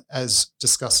 as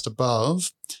discussed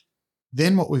above.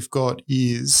 Then what we've got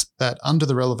is that under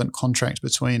the relevant contract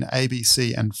between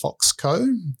ABC and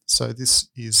Foxco, so this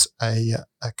is a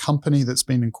company that's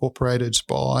been incorporated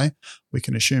by, we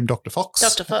can assume, Dr. Fox.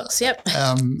 Dr. Fox, yep.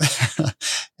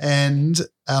 And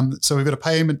so we've got a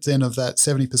payment then of that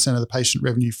 70% of the patient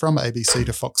revenue from ABC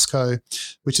to Foxco,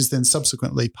 which is then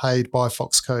subsequently paid by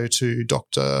Foxco to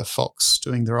Dr. Fox,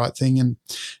 doing the right thing and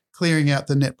clearing out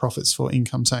the net profits for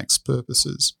income tax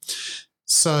purposes.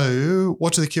 So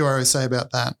what do the QRO say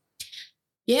about that?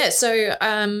 Yeah, so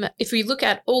if we look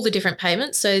at all the different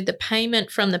payments, so the payment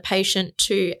from the patient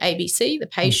to ABC, the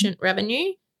patient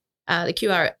revenue, the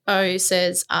QRO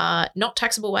says are not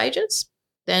taxable wages.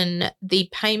 Then the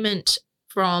payment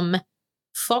from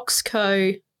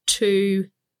Foxco to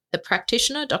the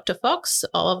practitioner, Dr. Fox,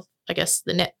 of, I guess,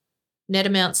 the net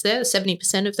amounts there,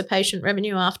 70% of the patient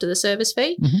revenue after the service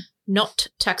fee, not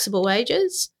taxable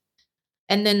wages.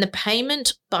 And then the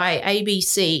payment by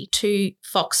ABC to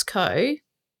Foxco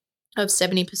of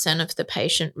 70% of the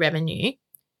patient revenue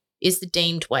is the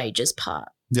deemed wages part.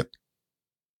 Yep.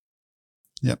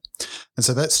 And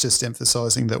so that's just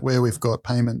emphasising that where we've got a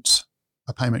payment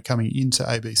coming into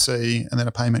ABC and then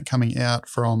a payment coming out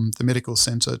from the medical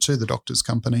centre to the doctor's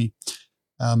company,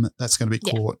 that's going to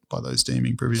be caught by those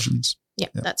deeming provisions. Yeah,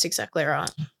 that's exactly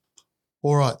right.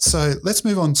 All right, so let's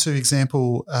move on to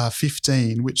example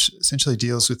 15, which essentially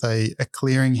deals with a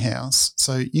clearinghouse.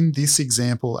 So in this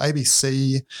example,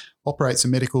 ABC operates a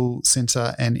medical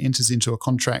centre and enters into a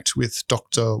contract with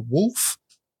Dr. Wolf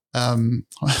I'm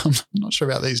not sure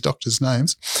about these doctors'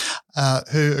 names,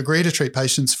 who agree to treat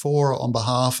patients for or on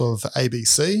behalf of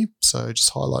ABC. So just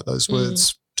highlight those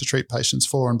words, to treat patients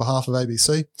for on behalf of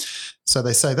ABC. So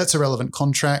they say that's a relevant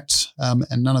contract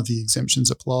and none of the exemptions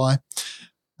apply.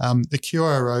 The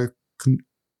QRO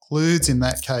concludes in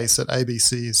that case that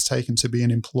ABC is taken to be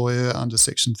an employer under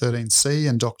Section 13C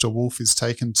and Dr. Wolf is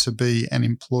taken to be an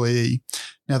employee.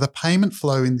 Now, the payment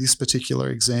flow in this particular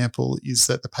example is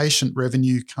that the patient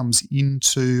revenue comes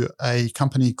into a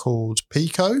company called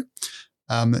PICO,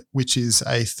 which is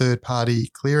a third-party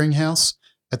clearinghouse.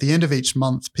 At the end of each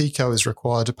month, PICO is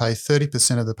required to pay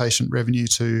 30% of the patient revenue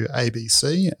to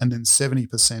ABC and then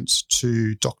 70%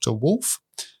 to Dr. Wolf.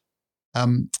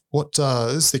 What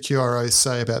does the QRO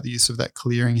say about the use of that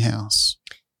clearinghouse?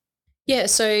 Yeah,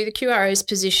 so the QRO's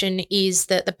position is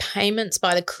that the payments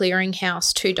by the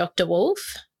clearinghouse to Dr.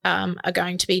 Wolf are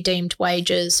going to be deemed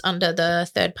wages under the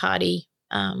third-party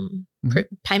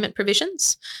payment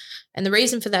provisions. And the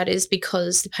reason for that is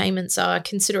because the payments are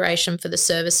consideration for the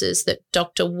services that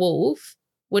Dr. Wolf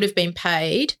would have been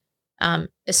paid,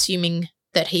 assuming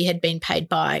that he had been paid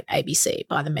by ABC,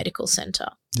 by the medical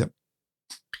centre. Yep.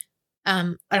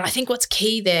 And I think what's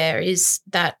key there is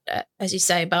that, as you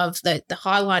say above, the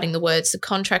highlighting the words, the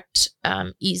contract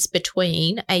is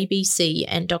between ABC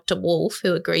and Dr. Wolf,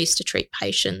 who agrees to treat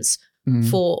patients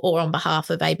for or on behalf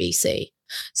of ABC.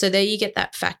 So there you get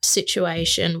that fact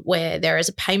situation where there is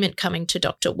a payment coming to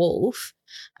Dr. Wolf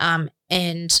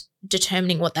and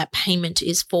determining what that payment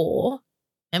is for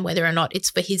and whether or not it's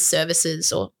for his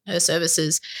services or her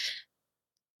services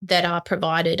that are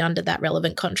provided under that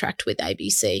relevant contract with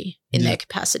ABC in their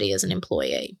capacity as an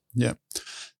employee. Yeah.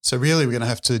 So really we're going to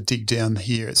have to dig down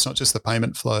here. It's not just the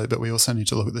payment flow, but we also need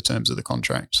to look at the terms of the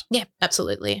contract. Yeah,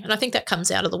 absolutely. And I think that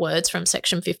comes out of the words from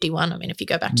Section 51. I mean, if you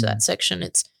go back to that section,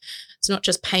 it's not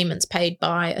just payments paid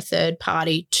by a third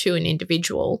party to an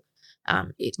individual.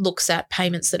 It looks at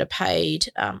payments that are paid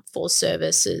for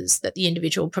services that the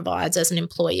individual provides as an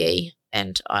employee.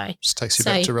 And I just takes you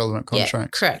back to relevant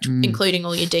contracts. Yeah, correct, including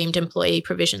all your deemed employee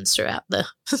provisions throughout the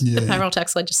payroll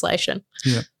tax legislation.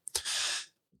 Yeah.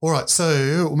 All right,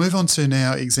 so we'll move on to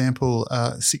now example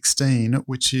 16,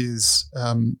 which is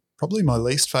probably my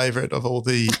least favourite of all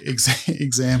the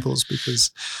examples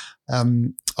because,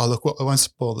 I won't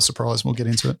spoil the surprise and we'll get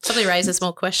into it. Probably raises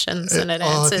more questions than it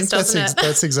answers, doesn't it?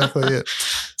 That's exactly it.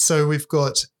 So we've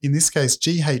got, in this case,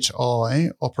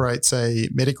 GHI operates a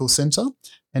medical centre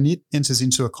and it enters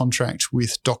into a contract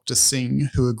with Dr. Singh,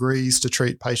 who agrees to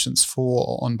treat patients for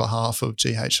or on behalf of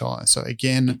GHI. So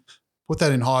again, put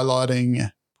that in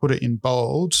highlighting, put it in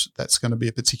bold. That's going to be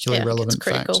a particularly relevant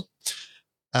fact.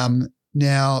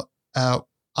 Now,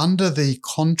 under the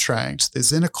contract, there's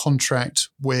then a contract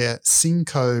where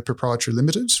Singco Proprietary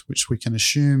Limited, which we can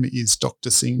assume is Dr.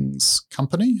 Singh's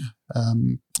company.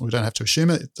 We don't have to assume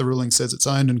it. The ruling says it's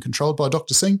owned and controlled by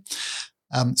Dr. Singh.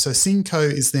 So Singco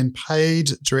is then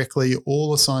paid directly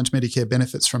all assigned Medicare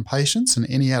benefits from patients and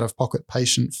any out-of-pocket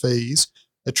patient fees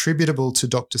attributable to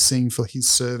Dr. Singh for his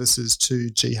services to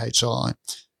GHI.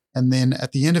 And then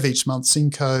at the end of each month,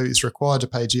 Singco is required to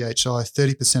pay GHI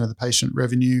 30% of the patient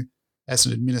revenue as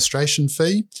an administration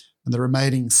fee, and the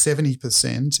remaining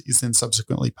 70% is then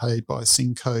subsequently paid by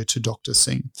Singco to Dr.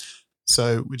 Singh.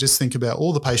 So we just think about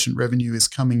all the patient revenue is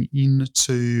coming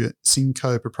into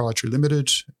Singco Proprietary Limited,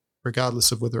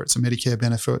 regardless of whether it's a Medicare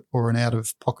benefit or an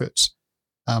out-of-pocket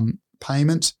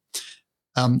payment.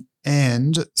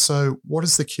 And so what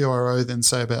does the QRO then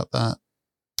say about that?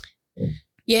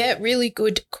 Yeah, really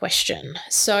good question.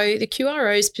 So the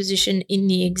QRO's position in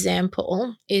the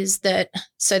example is that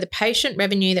the patient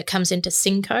revenue that comes into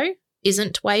Singco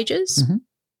isn't wages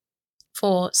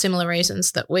for similar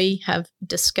reasons that we have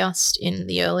discussed in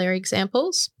the earlier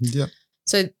examples. Yep.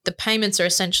 So the payments are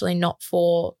essentially not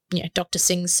for Dr.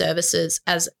 Singh's services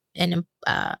as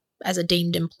a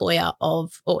deemed employer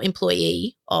of or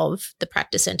employee of the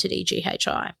practice entity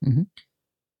GHI.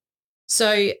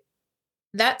 So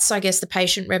that's, I guess, the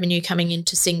patient revenue coming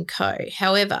into Singco.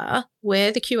 However,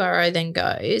 where the QRO then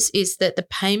goes is that the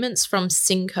payments from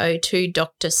Singco to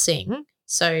Dr. Singh,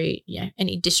 so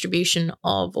any distribution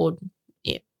of or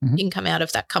income out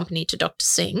of that company to Dr.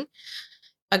 Singh,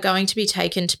 are going to be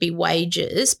taken to be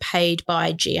wages paid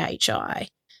by GHI.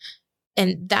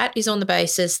 And that is on the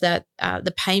basis that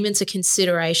the payments are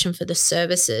consideration for the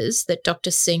services that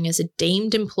Dr. Singh as a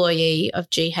deemed employee of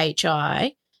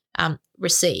GHI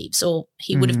receives, or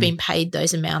he would have been paid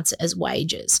those amounts as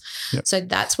wages. Yep. So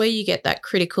that's where you get that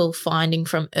critical finding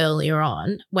from earlier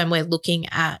on when we're looking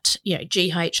at,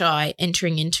 GHI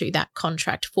entering into that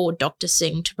contract for Dr.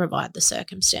 Singh to provide the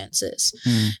circumstances.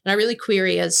 And I really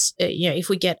query if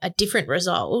we get a different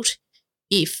result,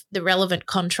 if the relevant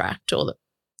contract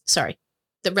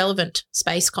the relevant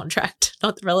space contract,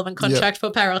 not the relevant contract for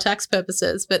payroll tax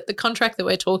purposes, but the contract that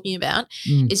we're talking about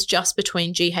is just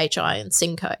between GHI and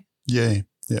Synco. Yeah.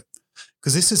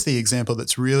 Because this is the example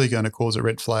that's really going to cause a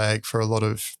red flag for a lot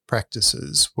of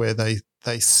practices where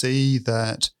they see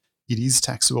that it is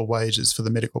taxable wages for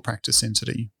the medical practice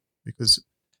entity. Because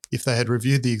if they had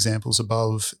reviewed the examples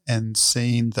above and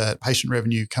seen that patient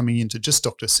revenue coming into just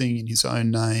Dr. Singh in his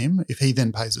own name, if he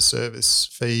then pays a service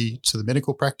fee to the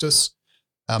medical practice,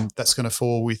 that's going to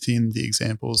fall within the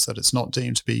examples that it's not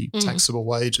deemed to be taxable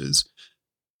wages.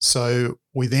 So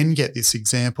we then get this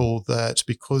example that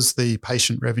because the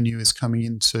patient revenue is coming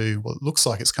into, well, it looks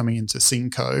like it's coming into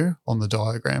Synco on the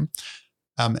diagram,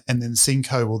 and then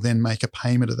Synco will then make a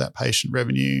payment of that patient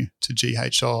revenue to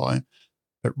GHI.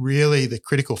 But really the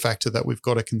critical factor that we've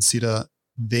got to consider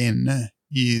then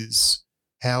is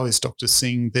how is Dr.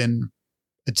 Singh then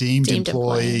a deemed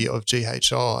employee of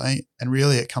GHI? And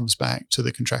really it comes back to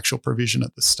the contractual provision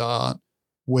at the start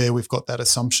where we've got that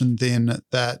assumption then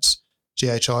that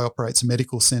GHI operates a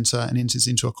medical centre and enters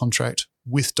into a contract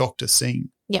with Dr. Singh,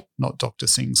 not Dr.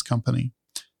 Singh's company.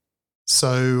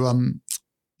 So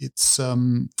it's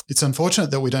unfortunate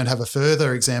that we don't have a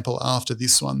further example after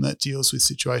this one that deals with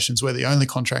situations where the only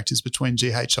contract is between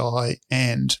GHI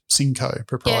and Synco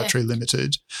Proprietary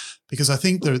Limited, because I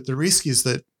think the risk is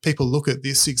that people look at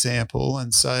this example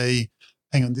and say,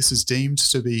 hang on, this is deemed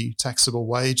to be taxable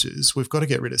wages. We've got to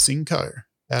get rid of Synco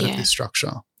out of this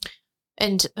structure.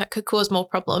 And that could cause more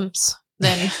problems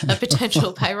than a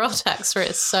potential payroll tax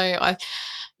risk. So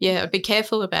I'd be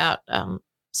careful about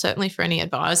certainly for any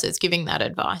advisors giving that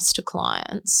advice to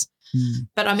clients.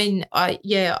 But I mean, I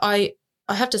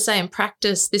have to say in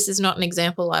practice, this is not an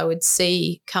example I would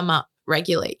see come up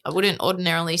regularly. I wouldn't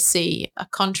ordinarily see a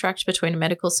contract between a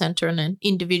medical centre and an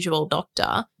individual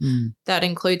doctor that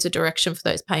includes a direction for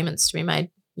those payments to be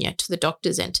made to the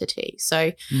doctor's entity.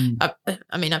 So,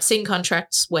 I've seen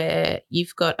contracts where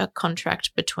you've got a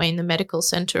contract between the medical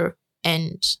centre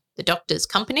and the doctor's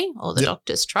company or the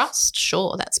doctor's trust.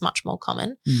 Sure, that's much more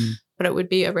common, but it would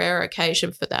be a rare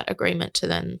occasion for that agreement to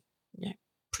then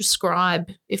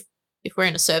prescribe, if we're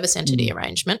in a service entity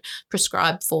arrangement,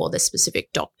 prescribe for the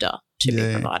specific doctor to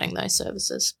be providing those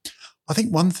services. I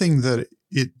think one thing that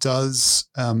it does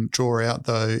draw out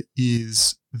though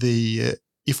is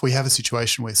if we have a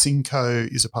situation where Synco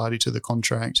is a party to the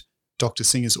contract, Dr.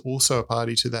 Singh is also a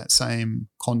party to that same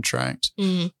contract.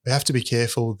 We have to be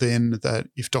careful then that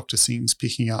if Dr. Singh's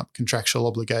picking up contractual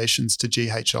obligations to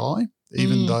GHI,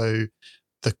 even though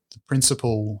the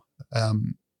principal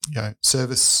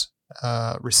service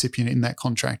recipient in that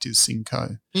contract is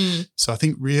Synco. So I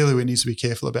think really we need to be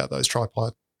careful about those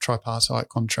tripartite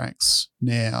contracts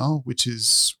now, which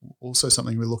is also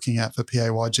something we're looking at for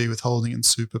PAYG withholding and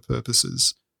super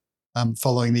purposes,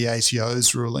 following the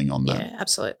ATO's ruling on that. Yeah,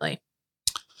 absolutely.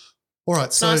 All right.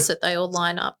 It's nice that they all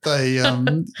line up.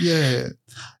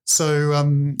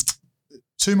 So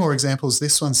two more examples.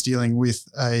 This one's dealing with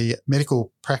a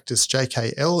medical practice.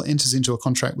 JKL enters into a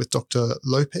contract with Dr.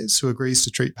 Lopez, who agrees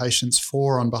to treat patients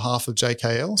for on behalf of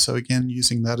JKL. So again,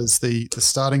 using that as the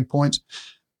starting point.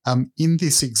 In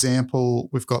this example,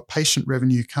 we've got patient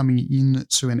revenue coming in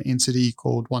to an entity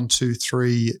called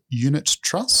 123 Unit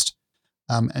Trust,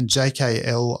 and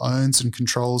JKL owns and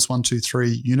controls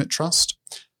 123 Unit Trust.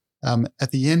 At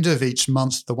the end of each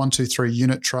month, the 123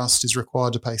 Unit Trust is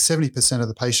required to pay 70% of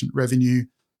the patient revenue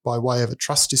by way of a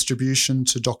trust distribution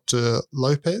to Dr.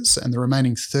 Lopez, and the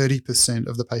remaining 30%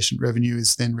 of the patient revenue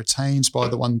is then retained by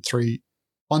the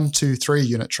 123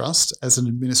 Unit Trust as an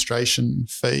administration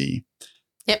fee.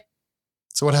 Yep.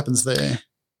 So what happens there?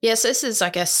 Yes, this is, I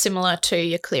guess, similar to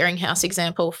your clearinghouse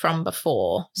example from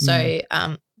before. So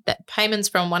that payments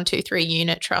from 123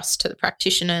 Unit Trust to the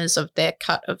practitioners of their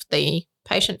cut of the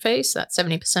patient fees, so that's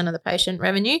 70% of the patient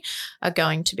revenue, are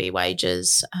going to be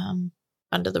wages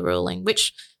under the ruling,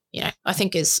 which I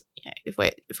think is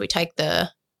if we take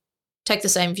the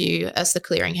same view as the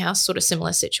clearinghouse, sort of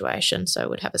similar situation, so it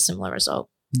would have a similar result.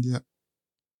 Yeah.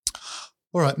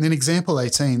 All right, and then example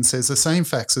 18 says the same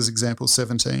facts as example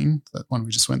 17, that one we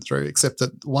just went through, except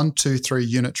that 123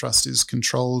 Unit Trust is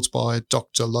controlled by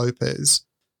Dr. Lopez.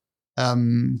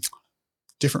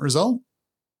 Different result?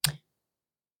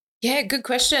 Yeah, good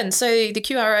question. So the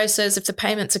QRO says if the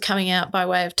payments are coming out by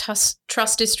way of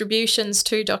trust distributions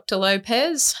to Dr.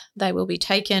 Lopez, they will be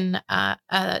taken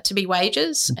to be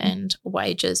wages and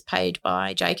wages paid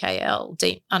by JKL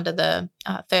under the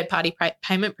third-party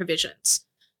payment provisions.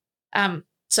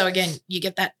 So again, you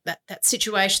get that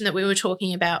situation that we were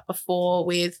talking about before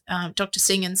with Dr.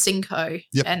 Singh and Sinco,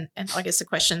 and I guess the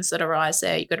questions that arise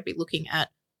there, you've got to be looking at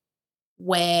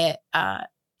where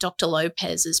Dr.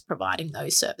 Lopez is providing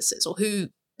those services, or who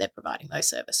they're providing those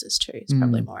services to is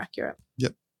probably more accurate.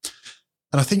 Yep.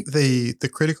 And I think the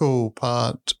critical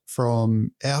part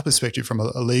from our perspective, from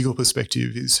a legal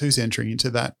perspective, is who's entering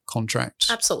into that contract.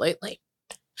 Absolutely.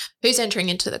 Who's entering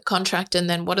into the contract, and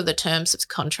then what do the terms of the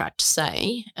contract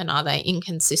say, and are they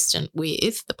inconsistent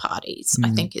with the parties, I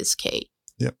think is key.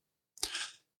 Yep.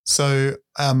 So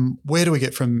where do we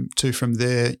get from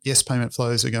there? Yes, payment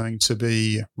flows are going to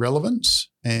be relevant,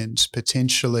 and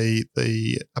potentially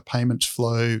a payment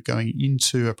flow going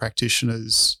into a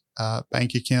practitioner's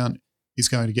bank account is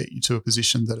going to get you to a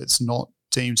position that it's not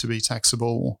deemed to be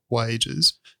taxable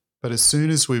wages. But as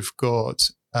soon as we've got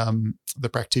the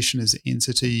practitioner's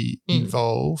entity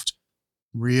involved,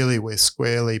 really we're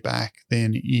squarely back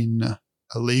then in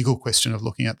a legal question of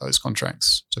looking at those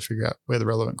contracts to figure out where the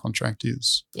relevant contract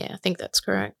is. Yeah, I think that's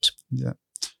correct. Yeah.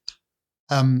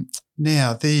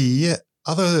 Now, the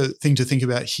other thing to think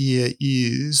about here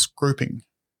is grouping.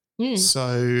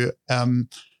 So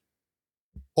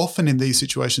often in these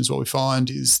situations, what we find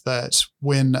is that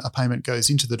when a payment goes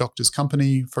into the doctor's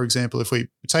company, for example, if we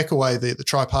take away the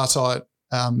tripartite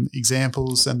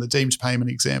examples and the deemed payment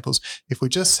examples, if we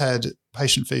just had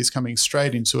patient fees coming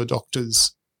straight into a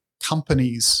doctor's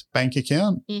company's bank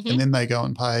account, and then they go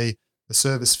and pay a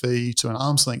service fee to an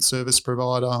arm's length service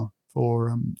provider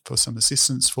for some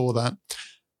assistance for that.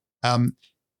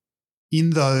 In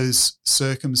those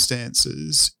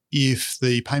circumstances, if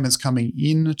the payments coming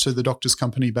in to the doctor's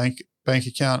company bank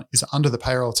account is under the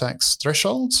payroll tax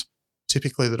thresholds,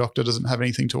 typically the doctor doesn't have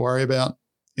anything to worry about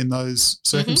in those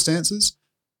circumstances,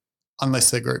 unless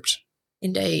they're grouped.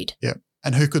 Indeed. Yeah.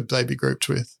 And who could they be grouped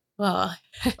with? Well,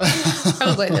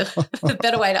 probably the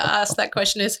better way to ask that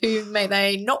question is who may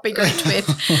they not be grouped with.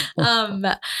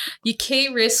 Your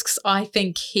key risks, I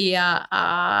think, here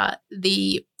are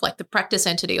the practice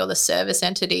entity or the service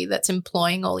entity that's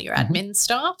employing all your admin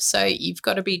staff. So you've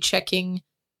got to be checking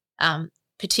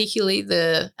particularly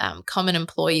the common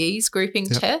employees grouping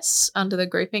tests under the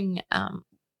grouping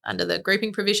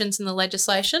provisions in the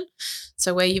legislation.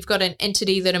 So where you've got an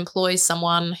entity that employs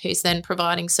someone who's then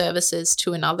providing services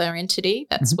to another entity,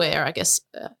 that's where I guess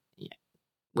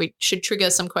we should trigger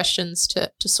some questions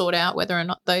to sort out whether or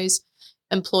not those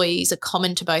employees are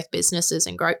common to both businesses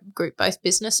and group both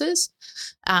businesses.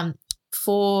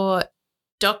 For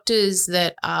doctors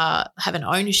that have an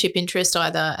ownership interest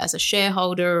either as a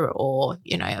shareholder or,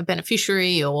 a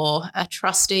beneficiary or a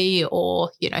trustee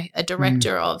or, a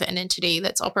director of an entity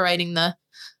that's operating the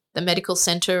medical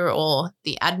centre or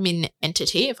the admin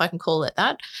entity, if I can call it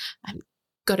that, I've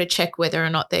got to check whether or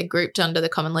not they're grouped under the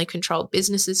commonly controlled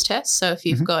businesses test. So if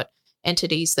you've got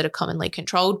entities that are commonly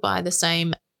controlled by the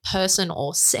same person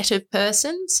or set of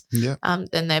persons,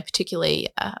 then they're particularly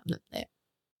they're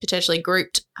potentially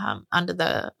grouped under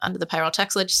the payroll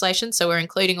tax legislation. So we're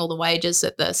including all the wages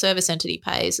that the service entity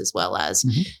pays as well as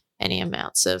any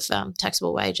amounts of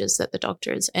taxable wages that the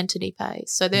doctor's entity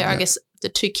pays. So they're, I guess, the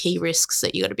two key risks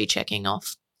that you got to be checking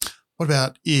off. What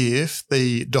about if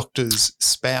the doctor's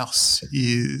spouse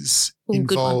is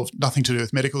involved, nothing to do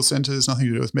with medical centres, nothing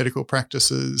to do with medical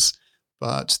practices,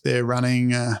 but they're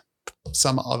running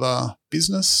some other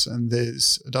business and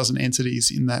there's a dozen entities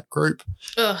in that group?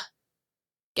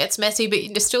 Gets messy, but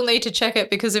you still need to check it,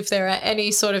 because if there are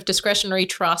any sort of discretionary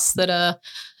trusts that are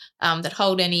that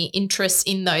hold any interest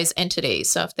in those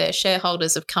entities, so if they're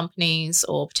shareholders of companies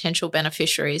or potential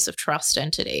beneficiaries of trust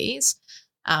entities,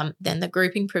 then the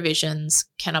grouping provisions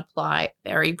can apply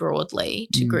very broadly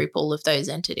to group all of those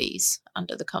entities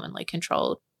under the commonly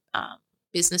controlled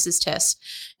businesses test.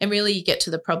 And really you get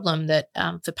to the problem that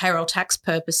for payroll tax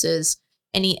purposes,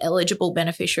 any eligible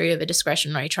beneficiary of a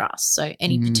discretionary trust, so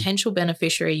any potential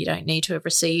beneficiary, you don't need to have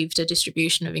received a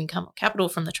distribution of income or capital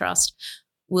from the trust,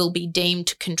 will be deemed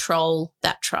to control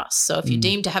that trust. So if you're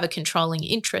deemed to have a controlling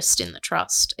interest in the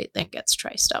trust, it then gets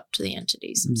traced up to the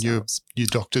entities themselves. Your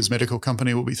doctor's medical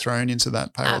company will be thrown into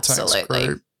that payroll tax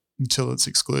group until it's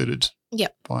excluded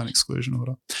by an exclusion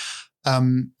order.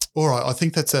 All right, I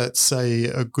think that's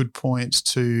a good point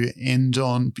to end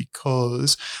on,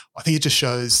 because I think it just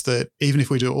shows that even if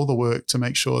we do all the work to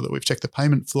make sure that we've checked the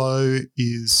payment flow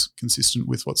is consistent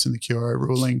with what's in the QRO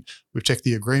ruling, we've checked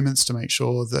the agreements to make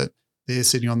sure that they're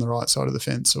sitting on the right side of the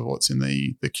fence of what's in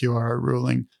the QRO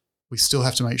ruling. We still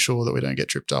have to make sure that we don't get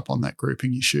tripped up on that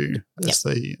grouping issue as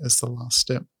the last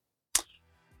step.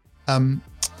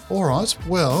 All right.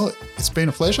 Well, it's been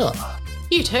a pleasure.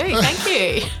 You too. Thank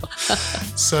you.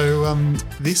 So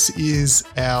this is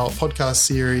our podcast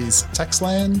series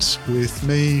Taxland with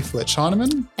me, Fletch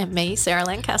Heineman. And me, Sarah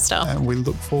Lancaster. And we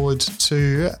look forward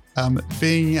to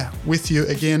being with you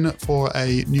again for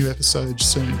a new episode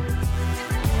soon.